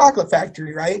Charlie and the Chocolate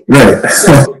Factory, right?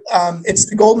 So it's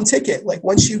the golden ticket. Like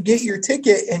once you get your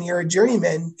ticket and you're a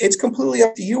journeyman, it's completely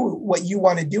up to you what you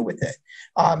want to do with it.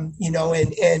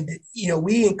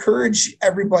 We encourage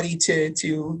everybody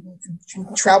to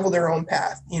travel their own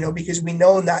path, because we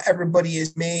know not everybody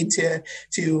is made to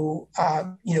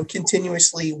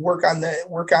continuously work on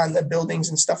the buildings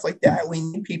and stuff like that. We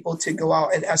need people to go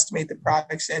out and estimate the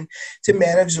projects and to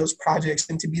manage those projects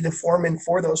and to be the foreman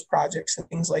for those projects and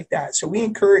things like that. So we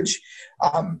encourage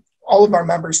all of our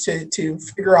members to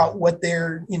figure out what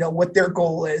their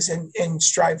goal is and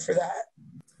strive for that.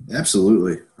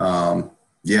 Absolutely.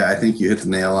 I think you hit the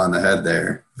nail on the head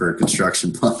there for a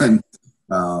construction pun.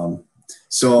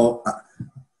 So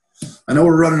I know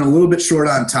we're running a little bit short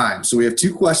on time. So we have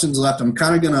 2 questions left. I'm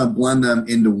kind of going to blend them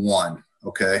into one.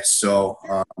 Okay. So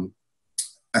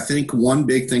I think one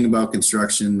big thing about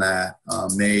construction that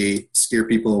may scare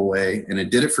people away, and it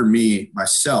did it for me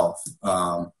myself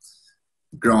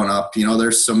growing up,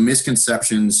 there's some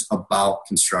misconceptions about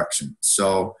construction.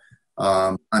 So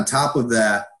on top of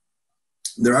that,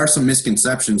 there are some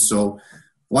misconceptions. So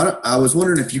I was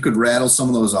wondering if you could rattle some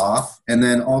of those off and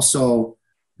then also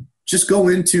just go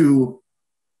into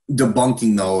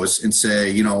debunking those and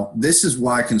say, this is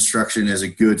why construction is a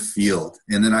good field.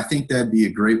 And then I think that'd be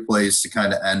a great place to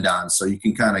kind of end on. So you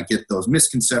can kind of get those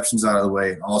misconceptions out of the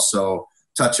way and also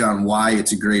touch on why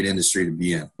it's a great industry to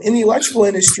be in. In the electrical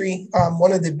industry,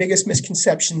 one of the biggest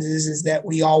misconceptions is that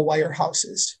we all wire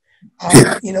houses.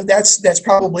 That's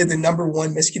probably the number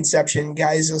one misconception.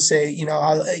 Guys will say,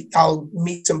 I'll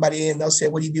meet somebody and they'll say,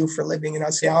 what do you do for a living? And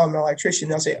I'll say, I'm an electrician.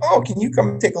 They'll say, oh, can you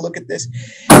come take a look at this?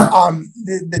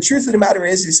 The truth of the matter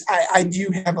is I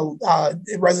do have a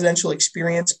residential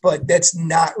experience, but that's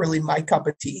not really my cup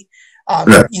of tea.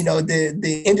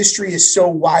 The industry is so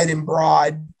wide and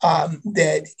broad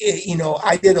that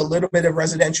I did a little bit of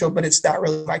residential, but it's not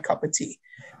really my cup of tea.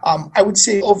 I would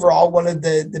say overall, one of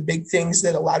the big things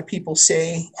that a lot of people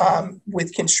say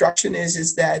with construction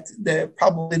is that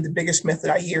probably the biggest myth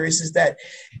that I hear is that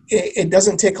it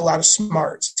doesn't take a lot of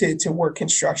smarts to work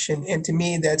construction. And to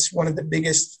me, that's one of the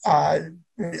biggest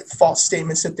false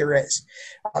statements that there is.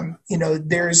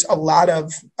 There's a lot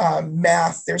of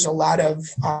math, there's a lot of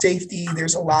safety,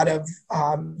 there's a lot of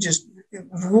just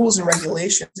rules and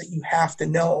regulations that you have to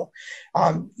know,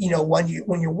 when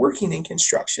you're working in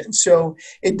construction. So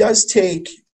it does take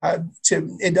a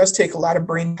lot of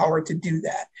brain power to do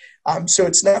that. So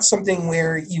it's not something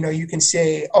where you can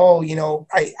say, oh,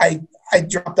 I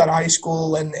dropped out of high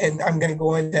school and I'm going to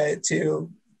go into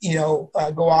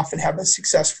go off and have a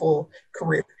successful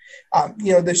career.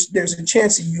 There's a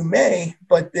chance that you may,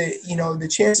 but the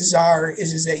chances are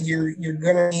is that you're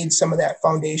going to need some of that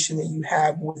foundation that you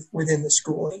have within the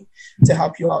schooling to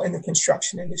help you out in the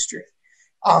construction industry.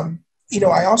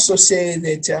 I also say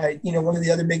that one of the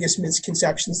other biggest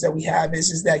misconceptions that we have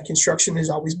is that construction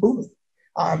is always booming.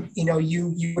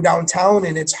 You go downtown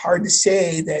and it's hard to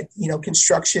say that,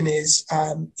 construction is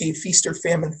a feast or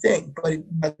famine thing, but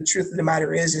the truth of the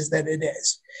matter is that it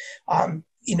is.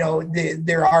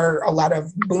 There are a lot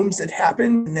of booms that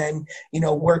happen, and then,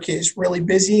 work is really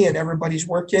busy and everybody's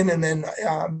working, and then,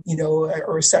 a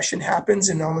recession happens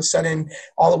and all of a sudden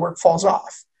all the work falls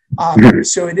off.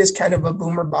 So it is kind of a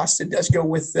boom or bust. It does go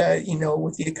with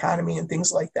with the economy and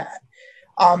things like that.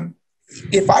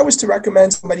 If I was to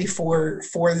recommend somebody for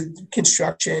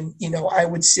construction, I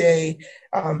would say,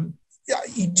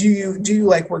 do you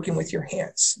like working with your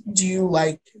hands? Do you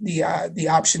like the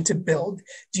option to build?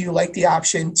 Do you like the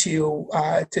option to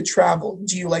travel?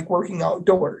 Do you like working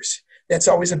outdoors? That's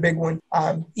always a big one.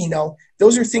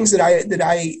 Those are things that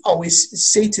I always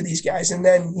say to these guys. And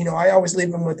then, I always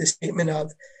leave them with the statement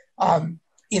of,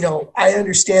 I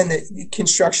understand that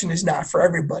construction is not for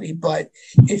everybody, but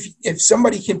if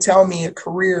somebody can tell me a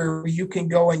career where you can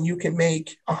go and you can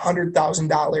make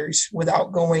 $100,000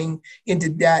 without going into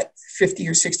debt, $50,000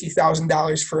 or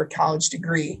 $60,000 for a college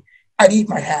degree, I'd eat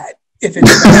my hat if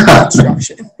it's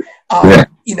construction.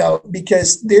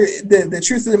 Because the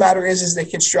truth of the matter is that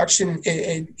construction,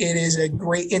 it is a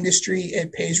great industry.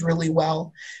 It pays really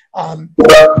well. And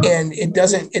it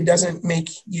doesn't make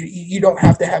you don't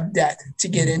have to have debt to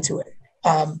get into it.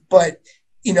 But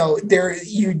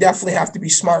you definitely have to be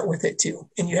smart with it too.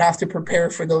 And you have to prepare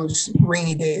for those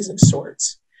rainy days of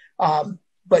sorts.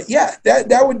 But yeah,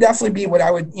 that would definitely be what I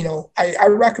would, I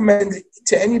recommend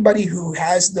to anybody who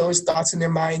has those thoughts in their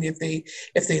mind. If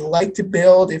they like to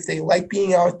build, if they like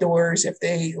being outdoors, if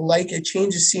they like a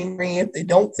change of scenery, if they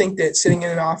don't think that sitting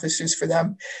in an office is for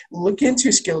them, look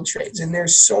into skilled trades. And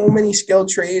there's so many skilled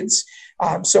trades,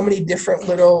 so many different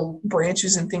little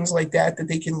branches and things like that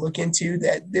they can look into,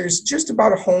 that there's just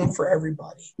about a home for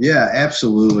everybody. Yeah,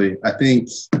 absolutely. I think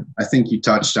you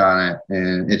touched on it,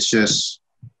 and it's just,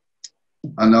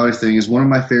 another thing is, one of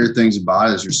my favorite things about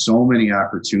it is there's so many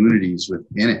opportunities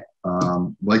within it.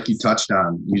 Like you touched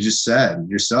on, you just said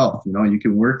yourself, you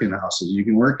can work in houses, you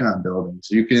can work on buildings,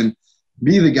 you can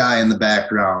be the guy in the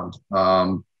background. I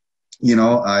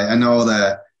know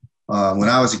that when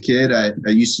I was a kid, I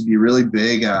used to be really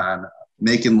big on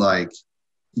making like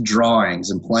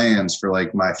drawings and plans for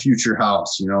like my future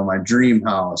house, my dream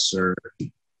house, or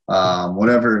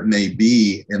whatever it may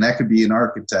be. And that could be an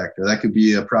architect, or that could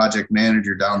be a project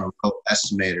manager down the road,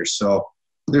 estimator. So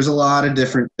there's a lot of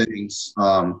different things.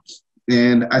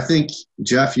 And I think,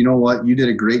 Jeff, you know what? You did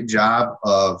a great job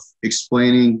of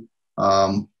explaining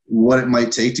what it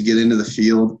might take to get into the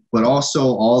field, but also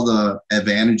all the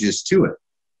advantages to it.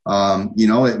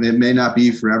 It may not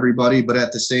be for everybody, but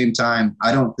at the same time,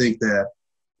 I don't think that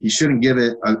you shouldn't give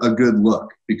it a good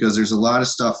look, because there's a lot of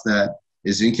stuff that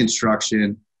is in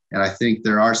construction. And I think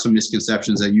there are some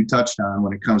misconceptions that you touched on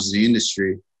when it comes to the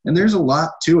industry, and there's a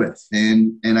lot to it.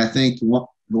 And I think the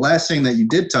last thing that you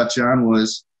did touch on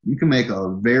was you can make a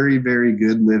very, very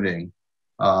good living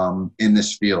in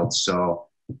this field. So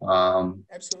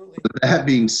absolutely. With that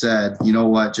being said, you know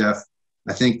what, Jeff,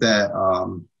 I think that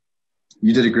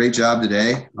you did a great job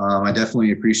today. I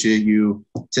definitely appreciate you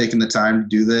taking the time to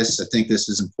do this. I think this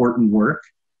is important work.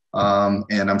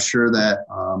 And I'm sure that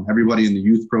everybody in the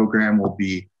youth program will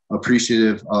be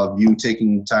appreciative of you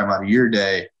taking time out of your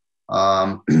day,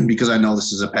 because I know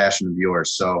this is a passion of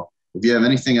yours. So if you have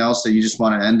anything else that you just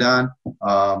want to end on,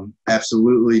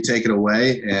 absolutely take it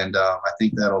away. And I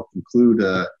think that'll conclude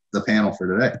the panel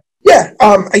for today. Yeah,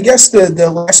 I guess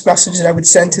the last message that I would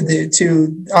send to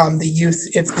the youth,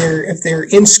 if they're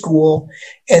in school,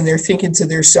 and they're thinking to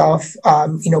themselves,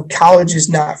 college is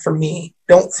not for me.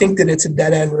 Don't think that it's a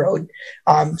dead end road.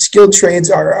 Skilled trades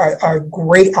are a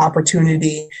great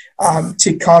opportunity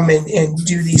to come and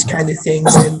do these kind of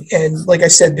things. And like I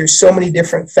said, there's so many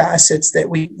different facets that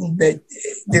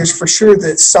there's for sure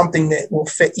that's something that will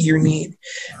fit your need.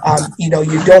 You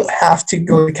don't have to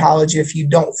go to college if you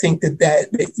don't think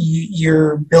that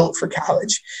you're built for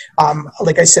college.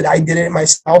 Like I said, I did it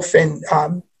myself, and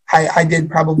I did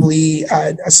probably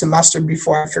a semester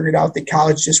before I figured out that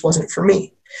college just wasn't for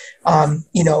me.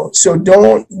 So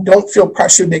don't feel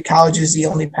pressured that college is the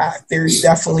only path. There's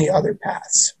definitely other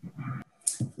paths.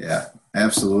 Yeah,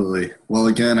 absolutely. Well,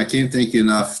 again, I can't thank you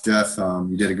enough, Jeff.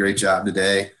 You did a great job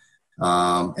today.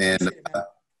 And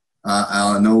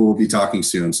I know we'll be talking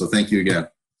soon. So thank you again.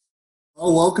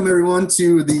 Well, welcome everyone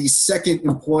to the second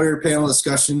employer panel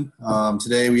discussion.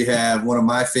 Today we have one of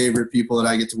my favorite people that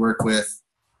I get to work with,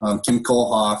 Kim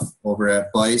Kohlhoff over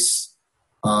at BICE.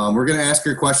 We're going to ask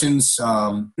her questions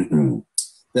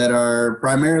that are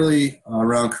primarily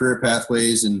around career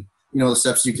pathways and, the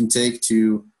steps you can take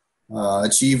to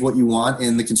achieve what you want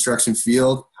in the construction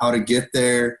field, how to get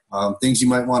there, things you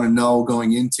might want to know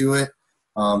going into it.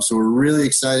 So we're really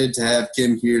excited to have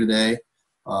Kim here today.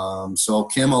 So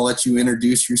Kim, I'll let you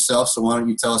introduce yourself. So why don't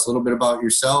you tell us a little bit about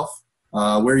yourself,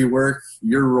 where you work,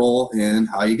 your role, and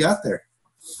how you got there.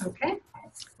 Okay.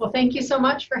 Well, thank you so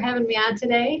much for having me on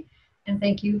today. And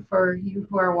thank you for you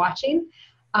who are watching.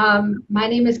 My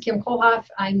name is Kim Kohlhoff.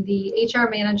 I'm the HR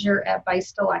manager at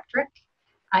BICE Electric.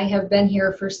 I have been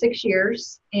here for 6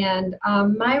 years, and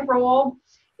my role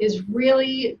is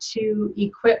really to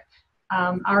equip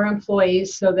our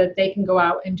employees so that they can go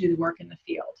out and do the work in the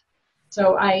field.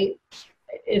 So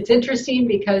it's interesting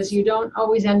because you don't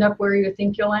always end up where you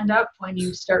think you'll end up when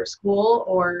you start school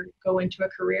or go into a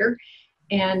career.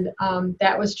 And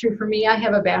that was true for me. I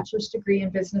have a bachelor's degree in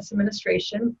business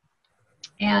administration,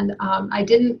 and I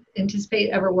didn't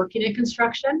anticipate ever working in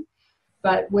construction,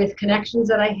 but with connections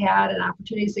that I had and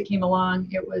opportunities that came along,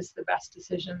 it was the best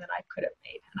decision that I could have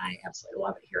made, and I absolutely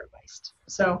love it here at BICE.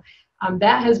 So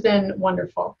that has been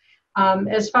wonderful.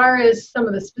 As far as some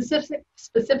of the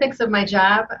specifics of my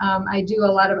job, I do a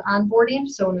lot of onboarding.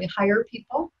 So when we hire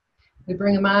people, we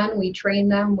bring them on, we train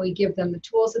them, we give them the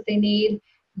tools that they need,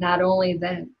 not only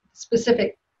the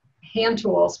specific hand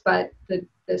tools, but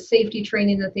the safety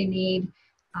training that they need,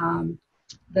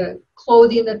 the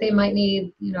clothing that they might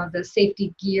need, the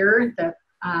safety gear, the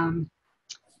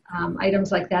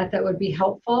items like that would be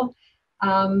helpful.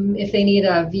 If they need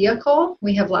a vehicle,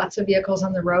 we have lots of vehicles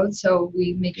on the road, so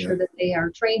we make sure that they are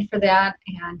trained for that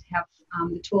and have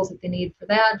the tools that they need for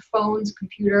that, phones,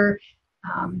 computer.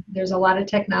 There's a lot of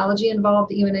technology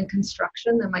involved, even in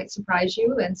construction, that might surprise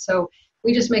you. And so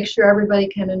we just make sure everybody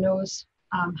kind of knows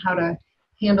how to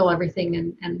handle everything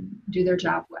and do their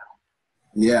job well.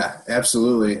 Yeah,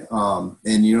 absolutely.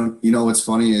 And what's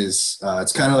funny is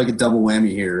it's kind of like a double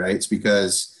whammy here, right? It's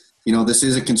because this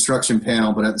is a construction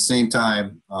panel, but at the same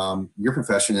time, your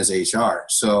profession is HR.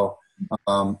 So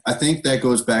I think that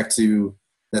goes back to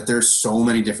that there's so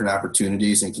many different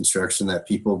opportunities in construction that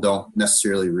people don't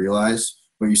necessarily realize,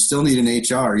 but you still need an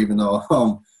HR even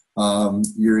though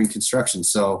you're in construction.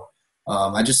 So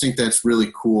I just think that's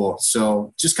really cool.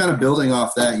 So just kind of building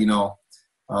off that,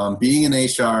 being in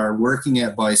HR, working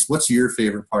at BICE, what's your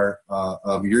favorite part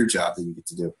of your job that you get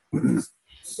to do?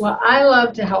 Well, I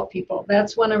love to help people.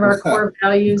 That's one of our core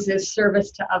values, is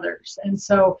service to others. And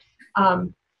so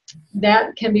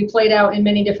that can be played out in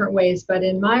many different ways. But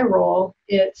in my role,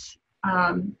 it's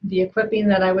the equipping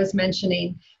that I was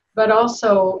mentioning, but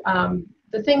also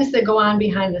the things that go on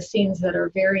behind the scenes that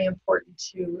are very important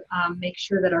to make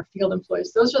sure that our field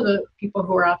employees, those are the people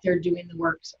who are out there doing the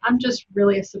work. So I'm just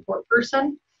really a support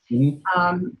person,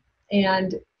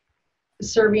 and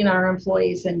serving our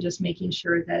employees and just making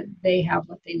sure that they have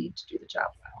what they need to do the job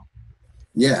well.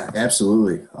 Yeah,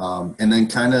 absolutely. And then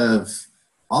kind of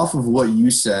off of what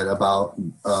you said about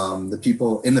the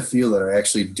people in the field that are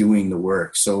actually doing the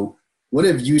work. So what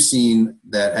have you seen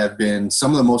that have been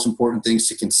some of the most important things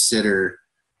to consider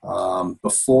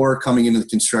before coming into the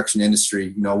construction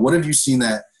industry? What have you seen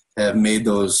that have made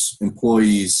those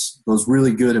employees, those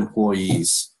really good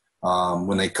employees,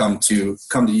 when they come to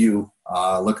you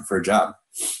looking for a job?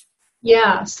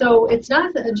 Yeah, so it's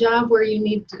not a job where you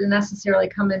need to necessarily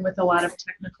come in with a lot of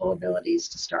technical abilities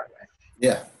to start with.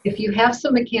 Yeah. If you have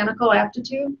some mechanical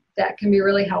aptitude, that can be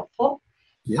really helpful.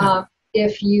 Yeah.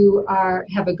 If you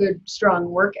have a good, strong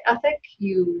work ethic,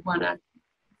 you want to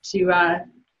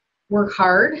work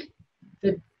hard.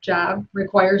 The job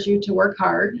requires you to work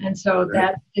hard, and so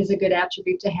that is a good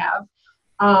attribute to have.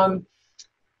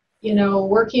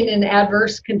 working in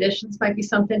adverse conditions might be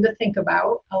something to think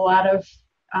about. A lot of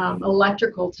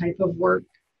electrical type of work.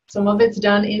 Some of it's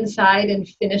done inside in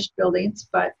finished buildings,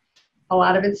 but a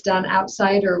lot of it's done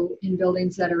outside or in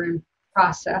buildings that are in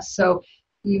process. So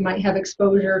you might have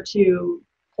exposure to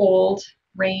cold,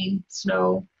 rain,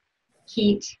 snow,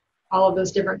 heat, all of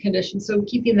those different conditions. So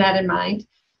keeping that in mind.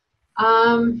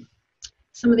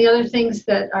 Some of the other things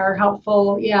that are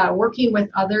helpful, working with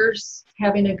others,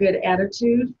 having a good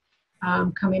attitude,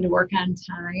 coming to work on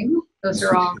time. Those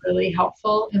are all really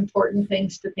helpful, important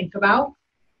things to think about.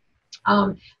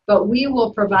 But we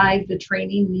will provide the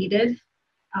training needed.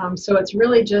 So it's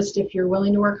really just if you're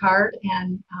willing to work hard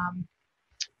and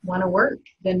want to work,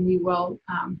 then we will,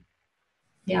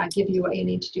 give you what you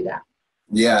need to do that.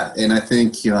 Yeah, and I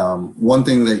think one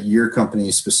thing that your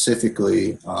company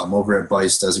specifically over at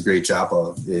Vice does a great job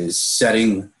of is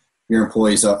setting your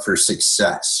employees up for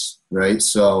success, right?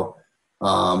 So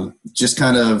just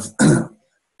kind of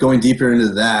going deeper into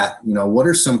that, what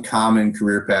are some common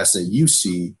career paths that you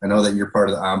see? I know that you're part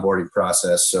of the onboarding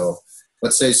process. So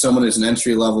let's say someone is an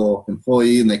entry-level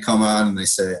employee and they come on and they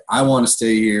say, I want to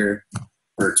stay here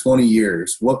for 20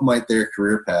 years. What might their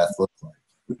career path look like?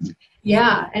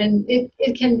 Yeah, and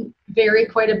it can vary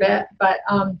quite a bit, but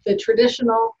the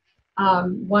traditional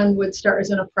one would start as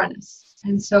an apprentice.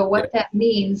 And so what that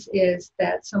means is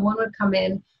that someone would come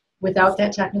in without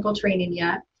that technical training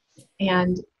yet,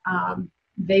 and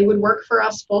they would work for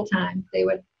us full time. They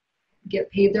would get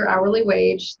paid their hourly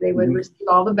wage. They would receive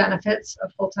all the benefits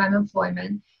of full-time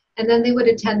employment, and then they would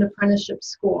attend apprenticeship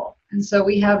school. And so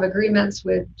we have agreements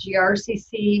with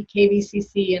GRCC,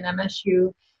 KVCC, and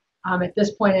MSU at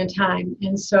this point in time.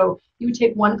 And so you would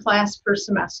take one class per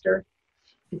semester.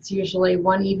 It's usually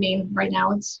one evening. Right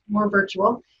now it's more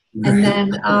virtual. And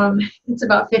then it's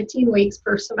about 15 weeks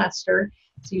per semester.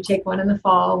 So you take one in the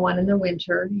fall, one in the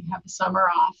winter. You have the summer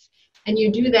off. And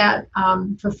you do that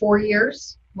for 4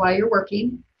 years while you're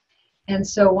working. And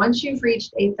so once you've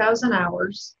reached 8,000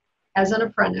 hours as an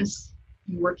apprentice,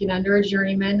 you're working under a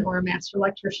journeyman or a master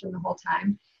electrician the whole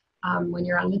time when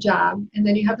you're on the job. And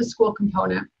then you have the school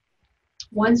component.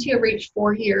 Once you have reached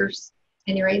 4 years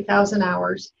and your 8,000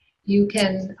 hours, you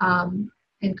can,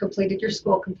 and completed your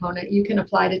school component, you can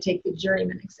apply to take the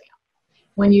journeyman exam.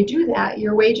 When you do that,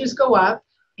 your wages go up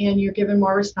and you're given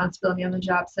more responsibility on the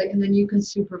job site, and then you can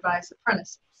supervise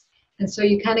apprentices. And so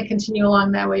you kind of continue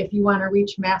along that way. If you want to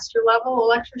reach master level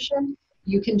electrician,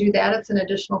 you can do that. It's an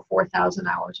additional 4,000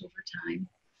 hours over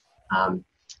time.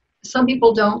 Some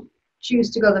people don't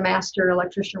choose to go the master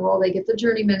electrician role. They get the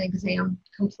journeyman exam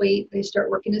complete. They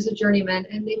start working as a journeyman,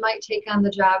 and they might take on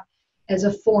the job as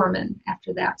a foreman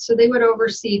after that. So they would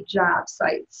oversee job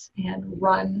sites and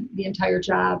run the entire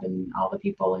job and all the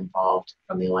people involved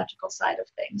from the electrical side of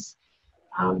things.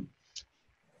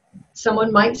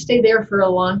 Someone might stay there for a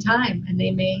long time, and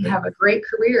they may have a great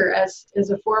career as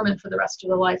a foreman for the rest of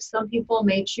their life. Some people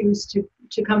may choose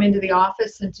to come into the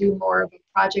office and do more of a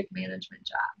project management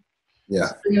job. Yeah.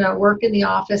 So they're going to work in the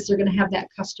office. They're going to have that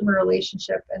customer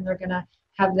relationship, and they're going to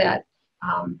have that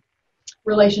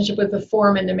relationship with the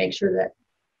foreman to make sure that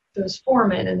those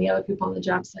foremen and the other people on the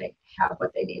job site have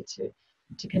what they need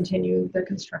to continue the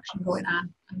construction going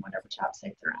on whatever job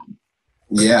site they're on.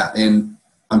 Yeah, and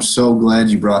I'm so glad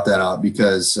you brought that up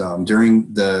because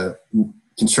during the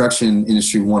Construction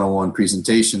Industry 101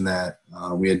 presentation that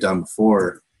we had done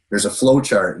before, there's a flow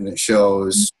chart, and it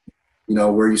shows,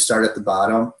 where you start at the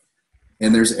bottom.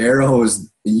 And there's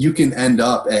arrows. You can end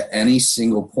up at any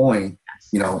single point,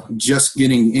 just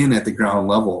getting in at the ground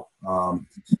level.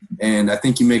 And I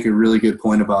think you make a really good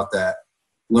point about that.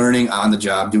 Learning on the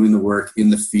job, doing the work in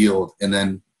the field, and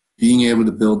then being able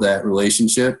to build that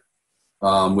relationship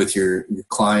with your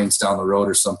clients down the road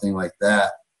or something like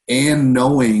that. And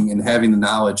knowing and having the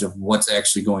knowledge of what's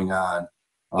actually going on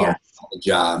on the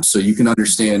job. So you can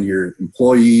understand your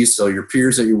employees, so your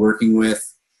peers that you're working with,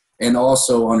 and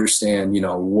also understand,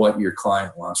 what your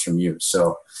client wants from you.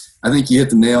 So I think you hit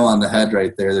the nail on the head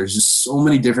right there. There's just so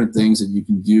many different things that you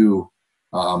can do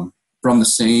from the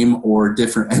same or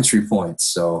different entry points.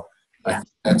 So I think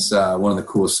that's one of the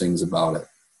coolest things about it.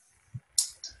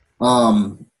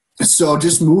 So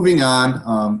just moving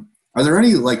on, are there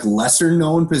any lesser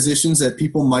known positions that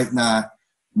people might not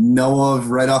know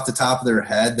of right off the top of their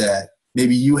head that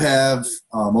maybe you have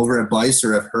over at Vice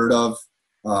or have heard of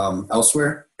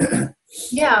elsewhere?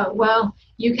 Yeah, well,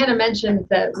 you kind of mentioned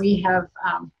that we have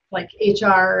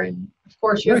HR, and of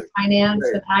course you have finance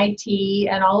and IT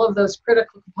and all of those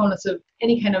critical components of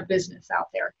any kind of business out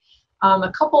there.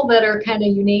 A couple that are kind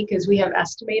of unique is we have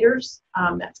estimators.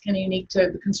 That's kind of unique to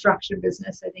the construction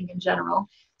business, I think, in general.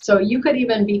 So you could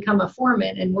even become a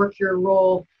foreman and work your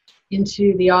role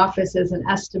into the office as an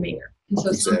estimator. And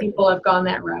so some people have gone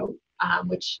that route,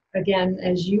 which again,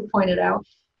 as you pointed out,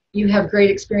 you have great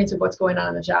experience of what's going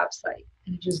on the job site.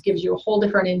 And it just gives you a whole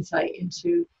different insight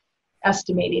into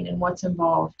estimating and what's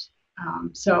involved.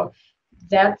 So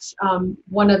that's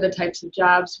one of the types of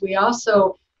jobs. We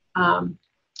also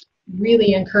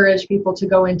really encourage people to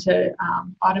go into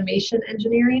automation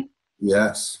engineering.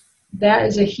 Yes. That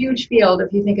is a huge field.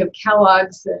 If you think of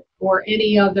Kellogg's or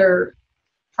any other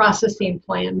processing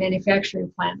plant,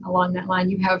 manufacturing plant along that line,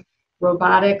 you have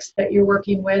robotics that you're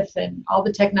working with and all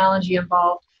the technology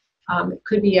involved. It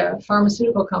could be a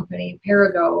pharmaceutical company,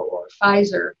 Perrigo or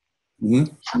Pfizer,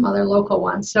 some other local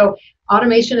ones. So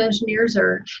automation engineers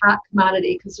are a hot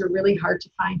commodity because they're really hard to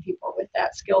find people with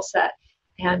that skill set.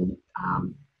 And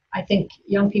I think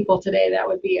young people today, that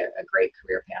would be a great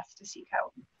career path to seek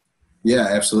out. Yeah,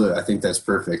 absolutely. I think that's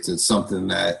perfect. It's something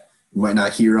that you might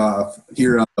not hear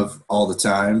of all the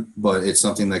time, but it's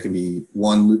something that can be,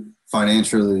 one,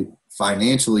 financially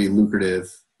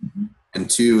lucrative, and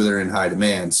two, they're in high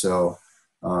demand. So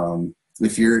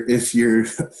if you're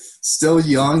still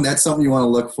young, that's something you want to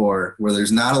look for, where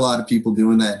there's not a lot of people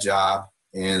doing that job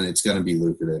and it's going to be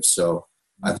lucrative. So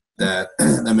I think that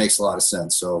makes a lot of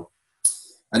sense. So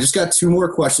I just got two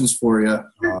more questions for you.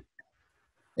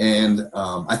 And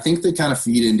I think they kind of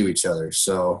feed into each other.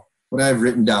 So what I've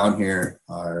written down here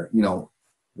are,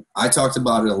 I talked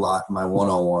about it a lot in my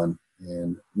 101.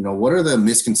 And, what are the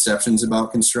misconceptions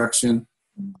about construction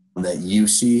that you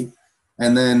see?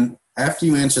 And then after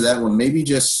you answer that one, maybe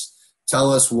just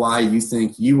tell us why you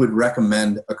think you would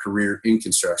recommend a career in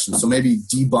construction. So maybe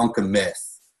debunk a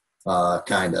myth,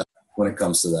 kind of, when it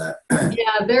comes to that.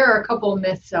 Yeah, there are a couple of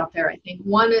myths out there, I think.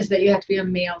 One is that you have to be a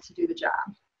male to do the job.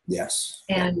 Yes.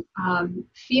 And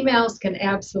females can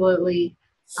absolutely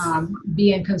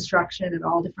be in construction at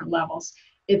all different levels.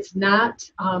 It's not,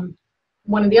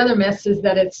 one of the other myths is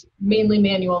that it's mainly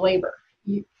manual labor.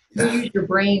 You use your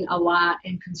brain a lot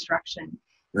in construction,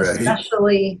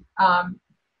 especially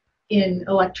in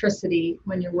electricity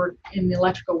when you're in the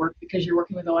electrical work, because you're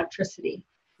working with electricity.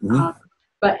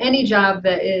 But any job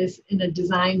that is in a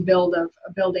design build of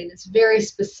a building is very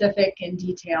specific and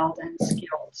detailed and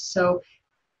skilled. So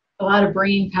a lot of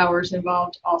brain power is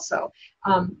involved also.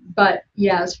 But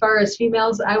yeah, as far as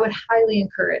females, I would highly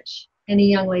encourage any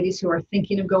young ladies who are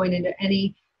thinking of going into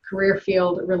any career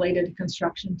field related to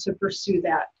construction to pursue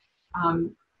that.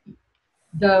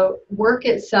 The work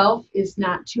itself is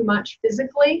not too much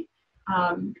physically,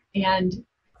 and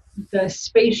the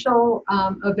spatial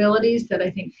abilities that I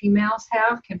think females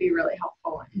have can be really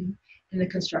helpful in the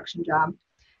construction job.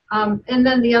 And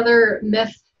then the other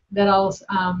myth that I'll,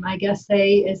 I guess,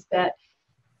 say is that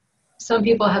some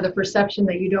people have the perception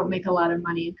that you don't make a lot of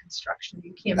money in construction.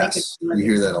 You can't make it. You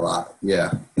hear that a lot,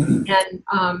 yeah.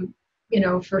 And,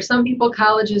 for some people,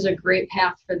 college is a great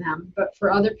path for them. But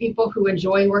for other people who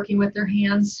enjoy working with their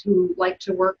hands, who like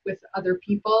to work with other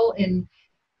people in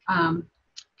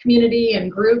community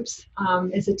and groups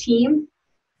as a team,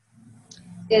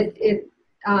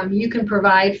 you can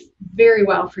provide very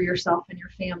well for yourself and your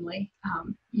family.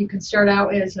 You can start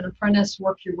out as an apprentice,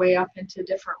 work your way up into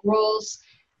different roles.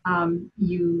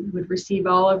 You would receive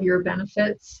all of your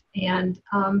benefits. And,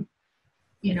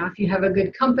 if you have a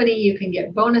good company, you can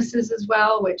get bonuses as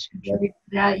well, which contribute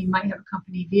to that. You might have a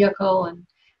company vehicle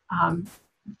and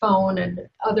phone and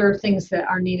other things that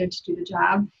are needed to do the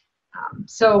job.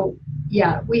 So,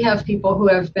 yeah, we have people who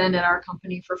have been at our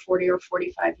company for 40 or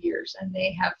 45 years, and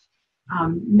they have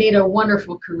made a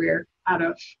wonderful career out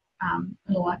of an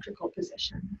electrical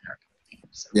position at our company.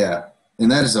 So. Yeah, and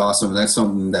that is awesome. That's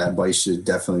something that Vice should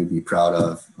definitely be proud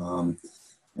of.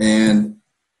 And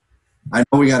I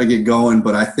know we got to get going,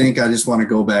 but I think I just want to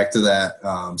go back to that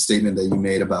statement that you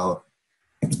made about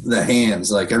the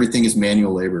hands. Like, everything is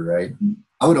manual labor, right?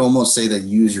 I would almost say that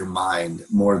you use your mind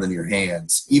more than your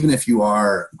hands. Even if you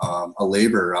are a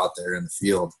laborer out there in the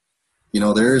field,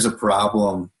 there is a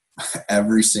problem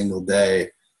every single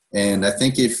day. And I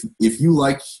think if you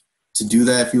like to do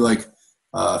that, if you like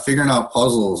figuring out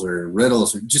puzzles or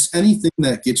riddles or just anything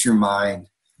that gets your mind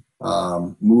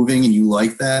moving and you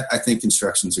like that, I think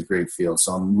construction is a great field.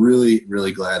 So I'm really,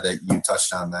 really glad that you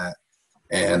touched on that.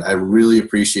 And I really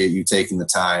appreciate you taking the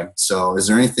time. So is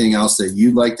there anything else that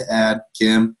you'd like to add,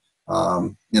 Kim?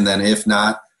 And then if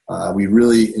not, we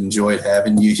really enjoyed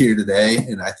having you here today.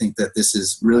 And I think that this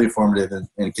is really informative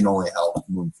and can only help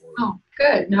moving forward. Oh,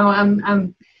 good. No,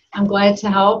 I'm glad to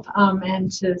help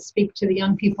and to speak to the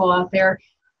young people out there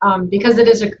because it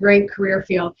is a great career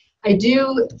field. I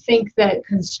do think that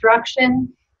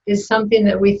construction is something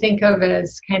that we think of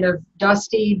as kind of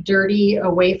dusty, dirty,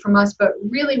 away from us, but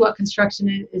really what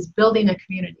construction is building a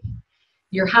community.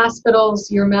 Your hospitals,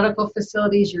 your medical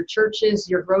facilities, your churches,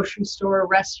 your grocery store,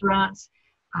 restaurants,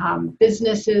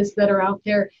 businesses that are out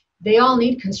there, they all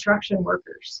need construction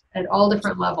workers at all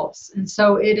different levels. And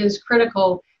so it is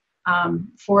critical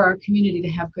for our community to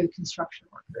have good construction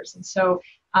workers. And so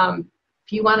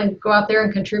if you want to go out there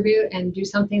and contribute and do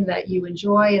something that you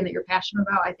enjoy and that you're passionate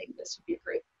about, I think this would be a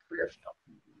great career field.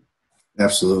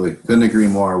 Absolutely. Couldn't agree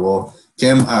more. Well,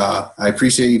 Kim, I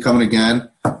appreciate you coming again.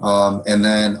 And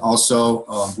then also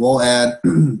we'll add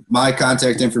my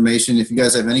contact information. If you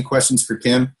guys have any questions for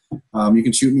Kim, you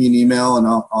can shoot me an email and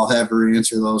I'll have her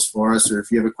answer those for us. Or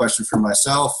if you have a question for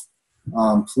myself,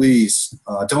 please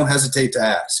don't hesitate to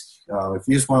ask. If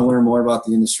you just want to learn more about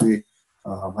the industry,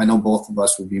 I know both of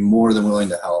us would be more than willing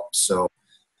to help. So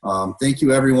thank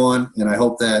you, everyone. And I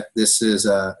hope that this has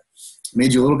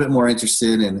made you a little bit more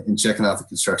interested in checking out the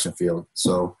construction field.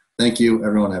 So thank you,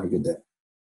 everyone. Have a good day.